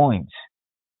other coins.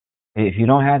 If you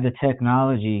don't have the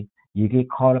technology, you get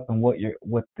caught up in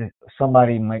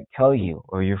somebody might tell you,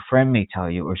 or your friend may tell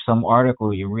you, or some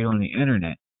article you read on the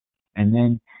internet, and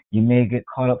then you may get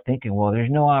caught up thinking, well, there's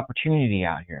no opportunity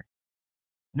out here.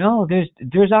 No,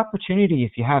 there's opportunity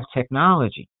if you have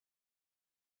technology.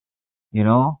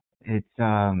 It's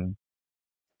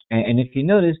and if you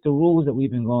notice the rules that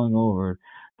we've been going over,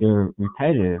 they're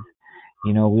repetitive.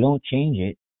 We don't change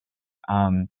it,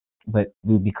 but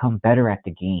we become better at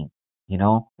the game.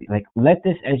 Like, let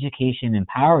this education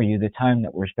empower you the time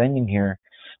that we're spending here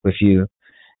with you,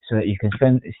 so that you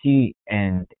can see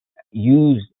and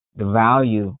use the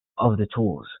value of the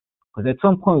tools. Because at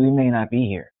some point we may not be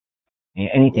here.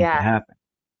 Anything could Yeah, happen.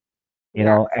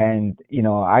 yeah,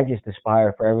 I just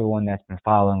aspire for everyone that's been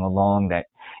following along that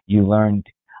you learned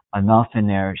enough in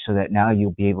there so that now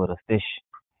you'll be able to fish,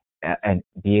 and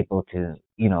be able to,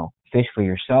 fish for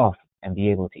yourself and be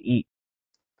able to eat.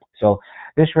 So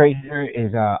this right here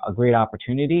is a great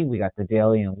opportunity. We got the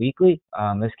daily and weekly.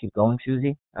 Let's keep going,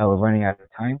 Susie. We're running out of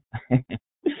time.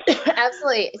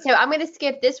 absolutely. So I'm going to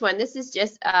skip this one. This is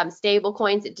just stable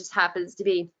coins. It just happens to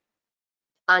be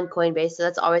on Coinbase. So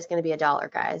that's always going to be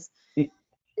 $1, guys. Yeah.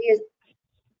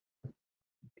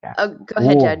 Oh, go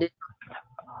ahead, Ooh. Joe.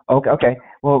 Okay. Okay.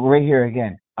 Well, right here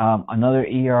again, another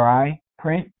ERI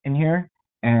print in here,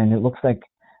 and it looks like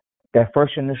that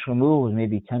first initial move was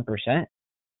maybe 10%.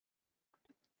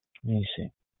 Let me see.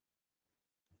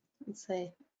 Let's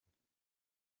see.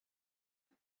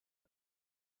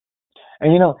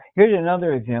 And here's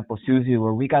another example, Susie,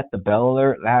 where we got the bell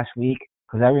alert last week,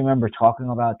 because I remember talking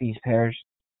about these pairs,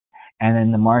 and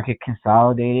then the market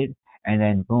consolidated, and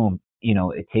then boom,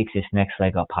 it takes this next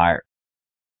leg up higher.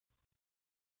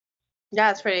 Yeah,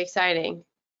 it's pretty exciting.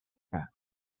 Yeah.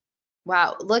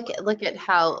 Wow, look at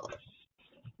how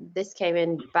this came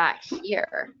in back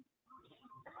here.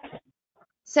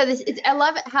 So I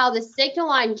love it how the signal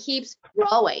line keeps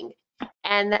growing,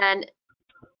 and then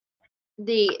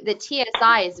the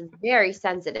TSI is very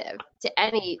sensitive to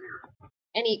any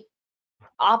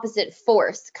opposite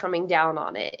force coming down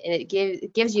on it, and it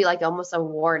gives you like almost a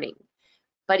warning.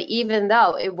 But even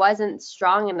though it wasn't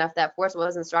strong enough, that force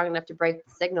wasn't strong enough to break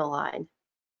the signal line.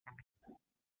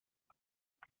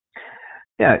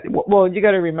 Yeah, well, you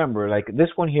got to remember, like, this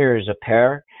one here is a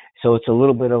pair, so it's a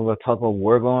little bit of a tug of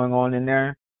war going on in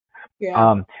there.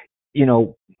 Yeah. Um,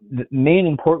 the main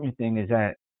important thing is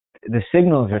that the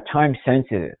signals are time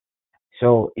sensitive,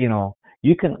 so you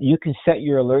can set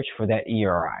your alerts for that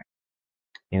ERI.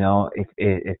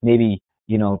 If maybe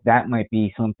that might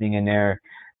be something in there,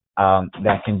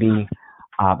 that can be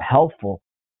helpful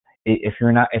if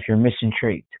you're missing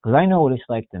trades, because I know what it's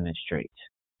like to miss trades.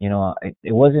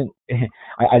 It wasn't.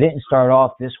 I didn't start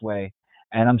off this way,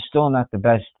 and I'm still not the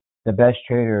best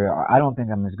trader. I don't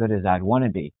think I'm as good as I'd want to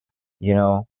be.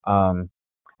 I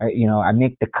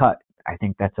make the cut. I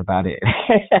think that's about it.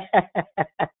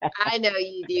 I know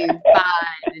you do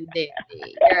fine and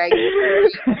dandy. You're a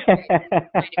great trader,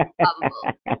 probable.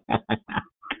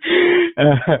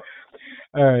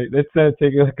 All right, let's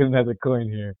take a look at another coin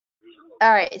here.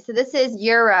 All right, so this is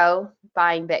Euro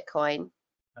buying Bitcoin.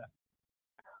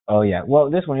 Oh yeah, well,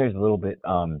 this one here is a little bit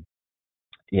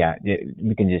yeah,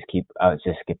 we can just skip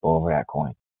over that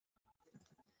coin.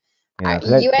 All right, 'Cause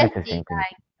that's the USD same thing.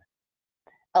 buying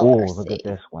Oh, look at LRC.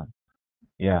 this one.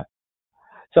 Yeah.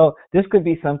 So this could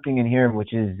be something in here,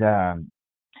 which is,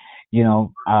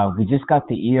 we just got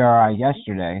the ERI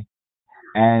yesterday,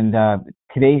 and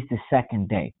today's the second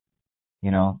day.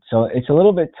 So it's a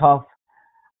little bit tough,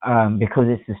 because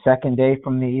it's the second day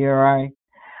from the ERI.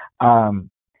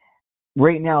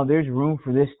 Right now, there's room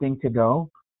for this thing to go,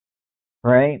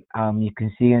 right? You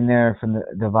can see in there from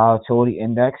the volatility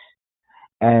index,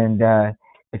 And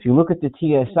if you look at the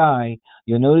TSI,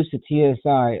 you'll notice the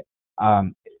TSI,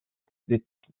 um, the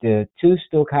the two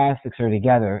stochastics are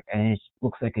together, and it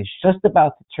looks like it's just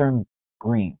about to turn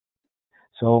green.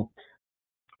 So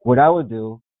what I would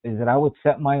do is that I would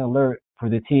set my alert for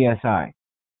the TSI.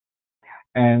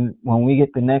 And when we get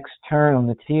the next turn on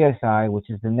the TSI, which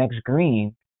is the next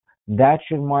green, that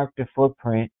should mark the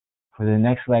footprint for the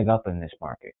next leg up in this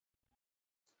market.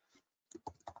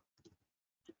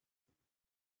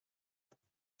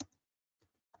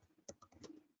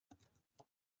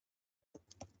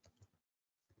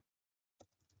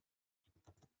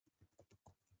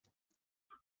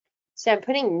 So I'm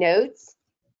putting notes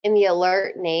in the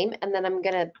alert name, and then I'm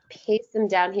going to paste them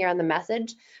down here on the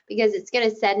message because it's going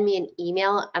to send me an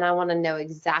email and I want to know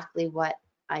exactly what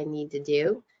I need to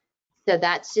do. So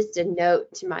that's just a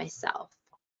note to myself.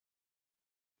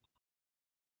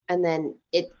 And then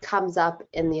it comes up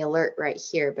in the alert right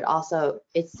here, but also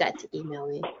it's set to email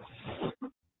me.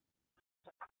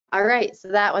 All right, so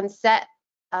that one's set.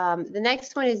 The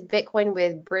next one is Bitcoin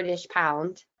with British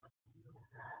pound.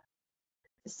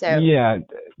 So yeah,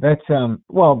 that's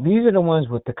well, these are the ones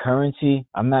with the currency.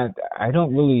 I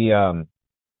don't really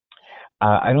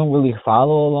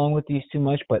follow along with these too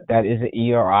much, but that is an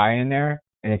ERI in there.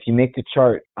 And if you make the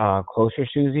chart closer,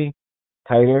 Susie,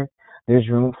 tighter, there's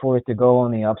room for it to go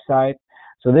on the upside.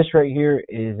 So this right here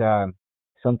is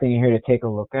something here to take a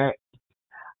look at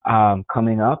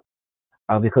coming up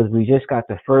because we just got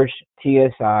the first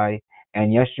TSI,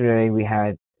 and yesterday we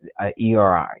had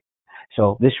ERI.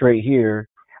 So this right here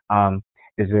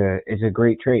is a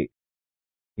great trade.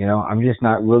 You know, I'm just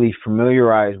not really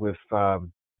familiarized with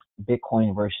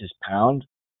Bitcoin versus pound,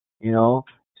 you know.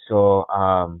 So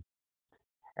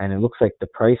and it looks like the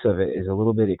price of it is a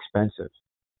little bit expensive.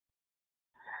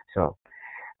 So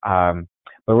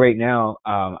but right now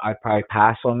I'd probably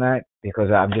pass on that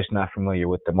because I'm just not familiar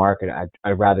with the market.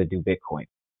 I'd rather do Bitcoin.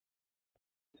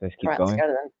 So let's keep let's going. go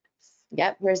to them.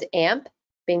 Yep, here's AMP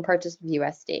being purchased with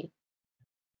USD.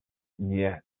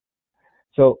 Yeah.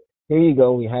 So here you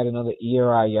go. We had another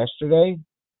ERI yesterday,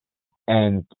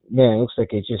 and man, it looks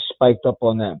like it just spiked up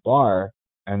on that bar,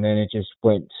 and then it just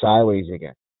went sideways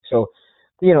again. So,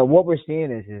 you know, what we're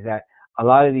seeing is that a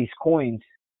lot of these coins,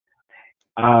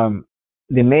 um,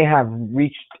 they may have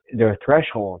reached their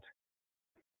threshold,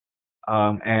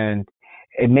 and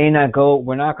it may not go.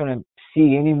 We're not going to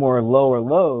see any more lower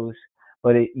lows,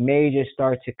 but it may just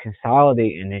start to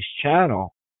consolidate in this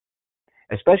channel,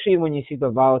 especially when you see the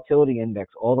volatility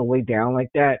index all the way down like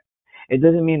that. It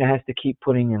doesn't mean it has to keep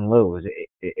putting in lows.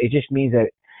 It just means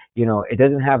that, you know, it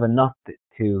doesn't have enough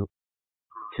to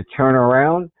turn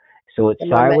around, so it's The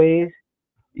moment. sideways.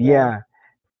 Yeah.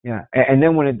 Yeah. And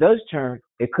then when it does turn,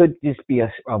 it could just be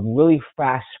a really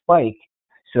fast spike.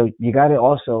 So you got to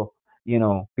also, you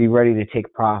know, be ready to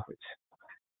take profits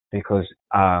because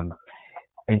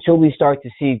until we start to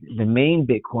see the main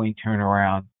Bitcoin turn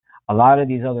around, a lot of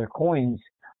these other coins,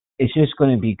 it's just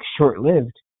going to be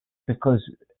short-lived because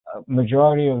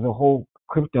majority of the whole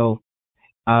crypto,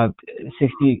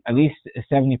 60, at least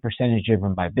 70% is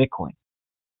driven by Bitcoin.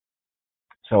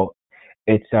 So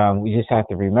it's we just have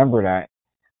to remember that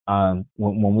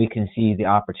when we can see the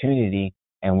opportunity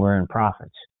and we're in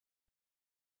profits.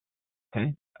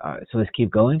 Okay, so let's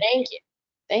keep going. Thank you.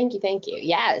 Thank you. Thank you.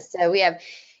 Yeah, so we have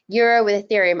Euro with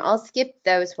Ethereum. I'll skip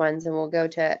those ones and we'll go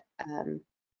to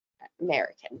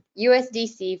American.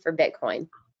 USDC for Bitcoin.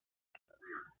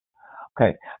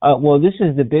 Okay, well, this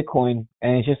is the Bitcoin,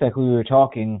 and it's just like we were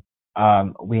talking.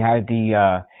 We had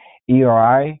the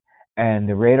ERI, and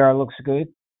the radar looks good.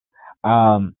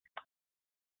 Um,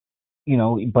 you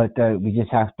know, but we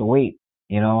just have to wait.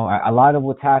 You know, a lot of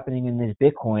what's happening in this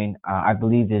Bitcoin, I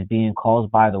believe, is being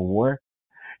caused by the war.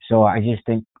 So I just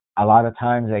think a lot of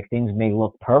times, like things may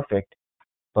look perfect,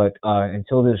 but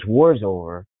until this war is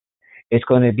over, it's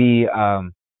going to be,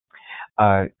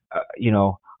 you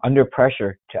know, under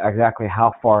pressure to exactly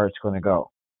how far it's going to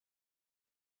go.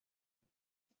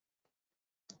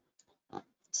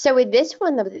 So with this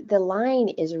one, the line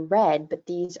is red, but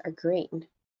these are green.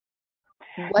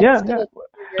 What's Yeah, going to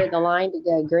trigger the line to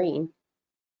go green?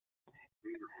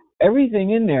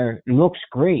 everything in there looks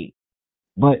great,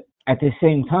 but at the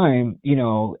same time, you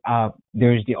know,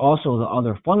 there's also the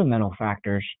other fundamental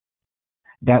factors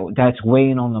that's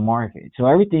weighing on the market. So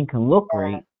everything can look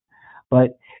great,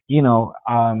 but you know,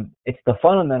 it's the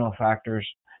fundamental factors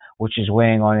which is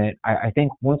weighing on it. I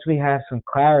think once we have some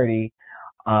clarity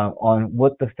on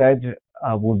what the Fed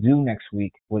will do next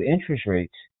week with interest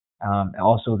rates, and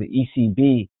also the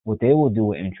ECB, what they will do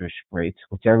with interest rates,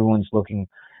 which everyone's looking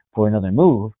for another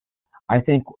move, I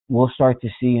think we'll start to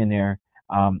see in there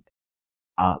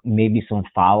maybe some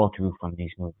follow through from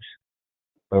these moves.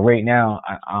 But right now,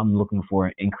 I'm looking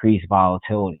for increased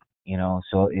volatility.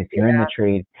 So if you're in the Yeah.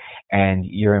 trade and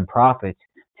you're in profits,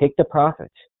 take the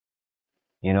profits.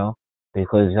 You know,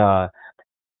 because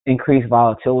increased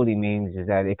volatility means is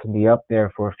that it can be up there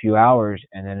for a few hours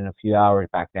and then in a few hours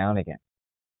back down again.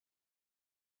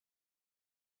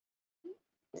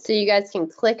 So you guys can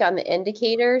click on the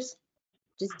indicators,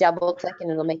 just double click and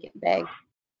it'll make it big.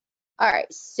 All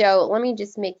right, so let me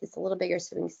just make this a little bigger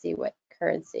so we can see what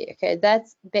currency. Okay,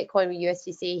 that's Bitcoin with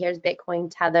USDC. Here's Bitcoin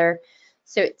Tether.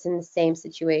 So it's in the same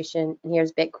situation. And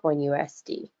here's Bitcoin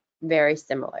USD. Very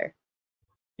similar.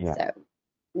 Yeah. So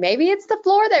maybe it's the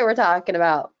floor they were talking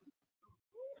about.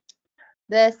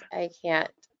 This I can't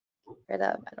get rid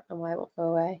of. I don't know why it won't go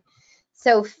away.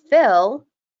 So Phil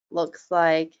looks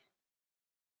like,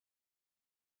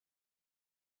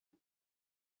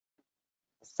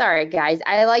 sorry guys,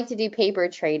 I like to do paper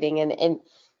trading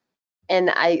and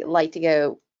I like to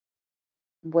go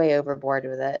way overboard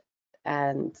with it,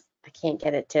 and I can't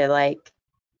get it to like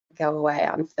go away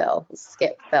on Phil.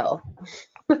 Skip Phil.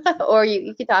 Or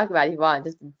you can talk about it if you want,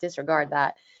 just disregard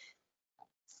that.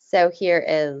 So here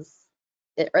is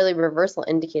the early reversal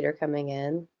indicator coming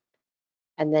in,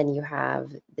 and then you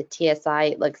have the TSI.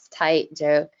 It looks tight,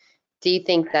 Joe. Do you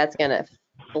think that's gonna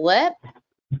flip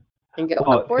and go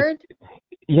Well, upward?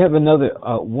 you have another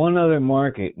one other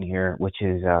market in here, which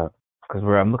is because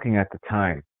I'm looking at the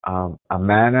time.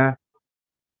 Amana.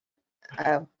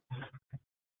 Oh,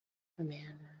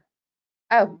 man.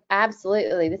 Oh,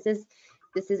 absolutely. This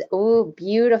is oh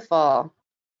beautiful.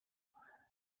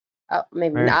 Oh,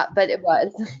 maybe Right. not, but it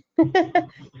was.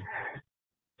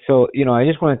 So, I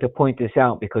just wanted to point this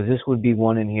out because this would be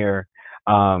one in here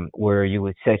where you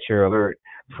would set your alert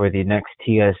for the next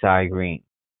TSI green.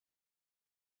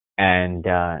 And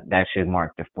that should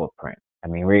mark the footprint. I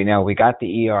mean, right now we got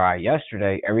the ERI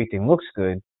yesterday. Everything looks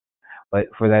good. But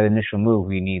for that initial move,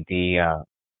 we need the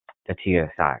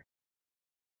TSI.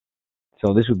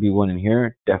 So this would be one in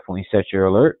here. Definitely set your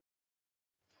alert.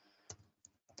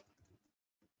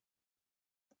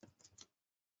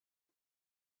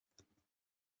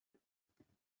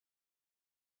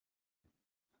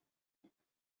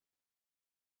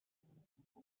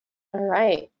 All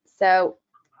right. So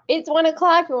it's 1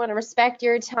 o'clock. We want to respect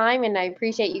your time, and I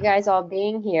appreciate you guys all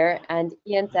being here. And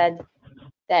Ian said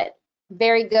that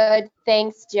very good.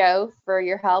 Thanks, Joe, for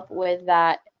your help with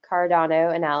that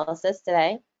Cardano analysis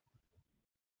today.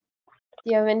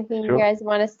 Do you have anything you Sure. guys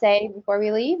want to say before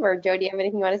we leave? Or Joe, do you have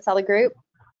anything you want to tell the group?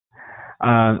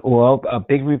 Well, a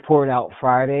big report out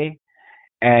Friday,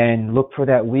 and look for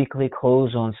that weekly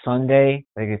close on Sunday.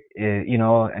 Like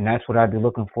and that's what I'd be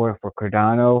looking for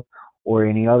Cardano or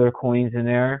any other coins in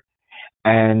there.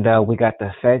 And we got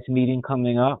the Fed's meeting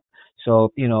coming up,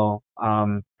 so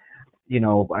I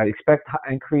expect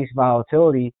increased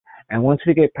volatility. And once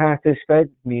we get past this Fed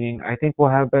meeting, I think we'll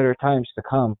have better times to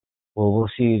come. Well, we'll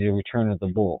see the return of the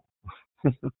bull.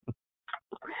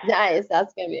 Nice.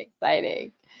 That's going to be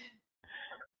exciting.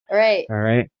 All right. All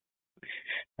right.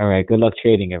 All right. Good luck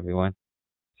trading, everyone.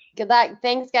 Good luck.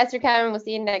 Thanks, guys, for coming. We'll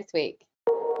see you next week.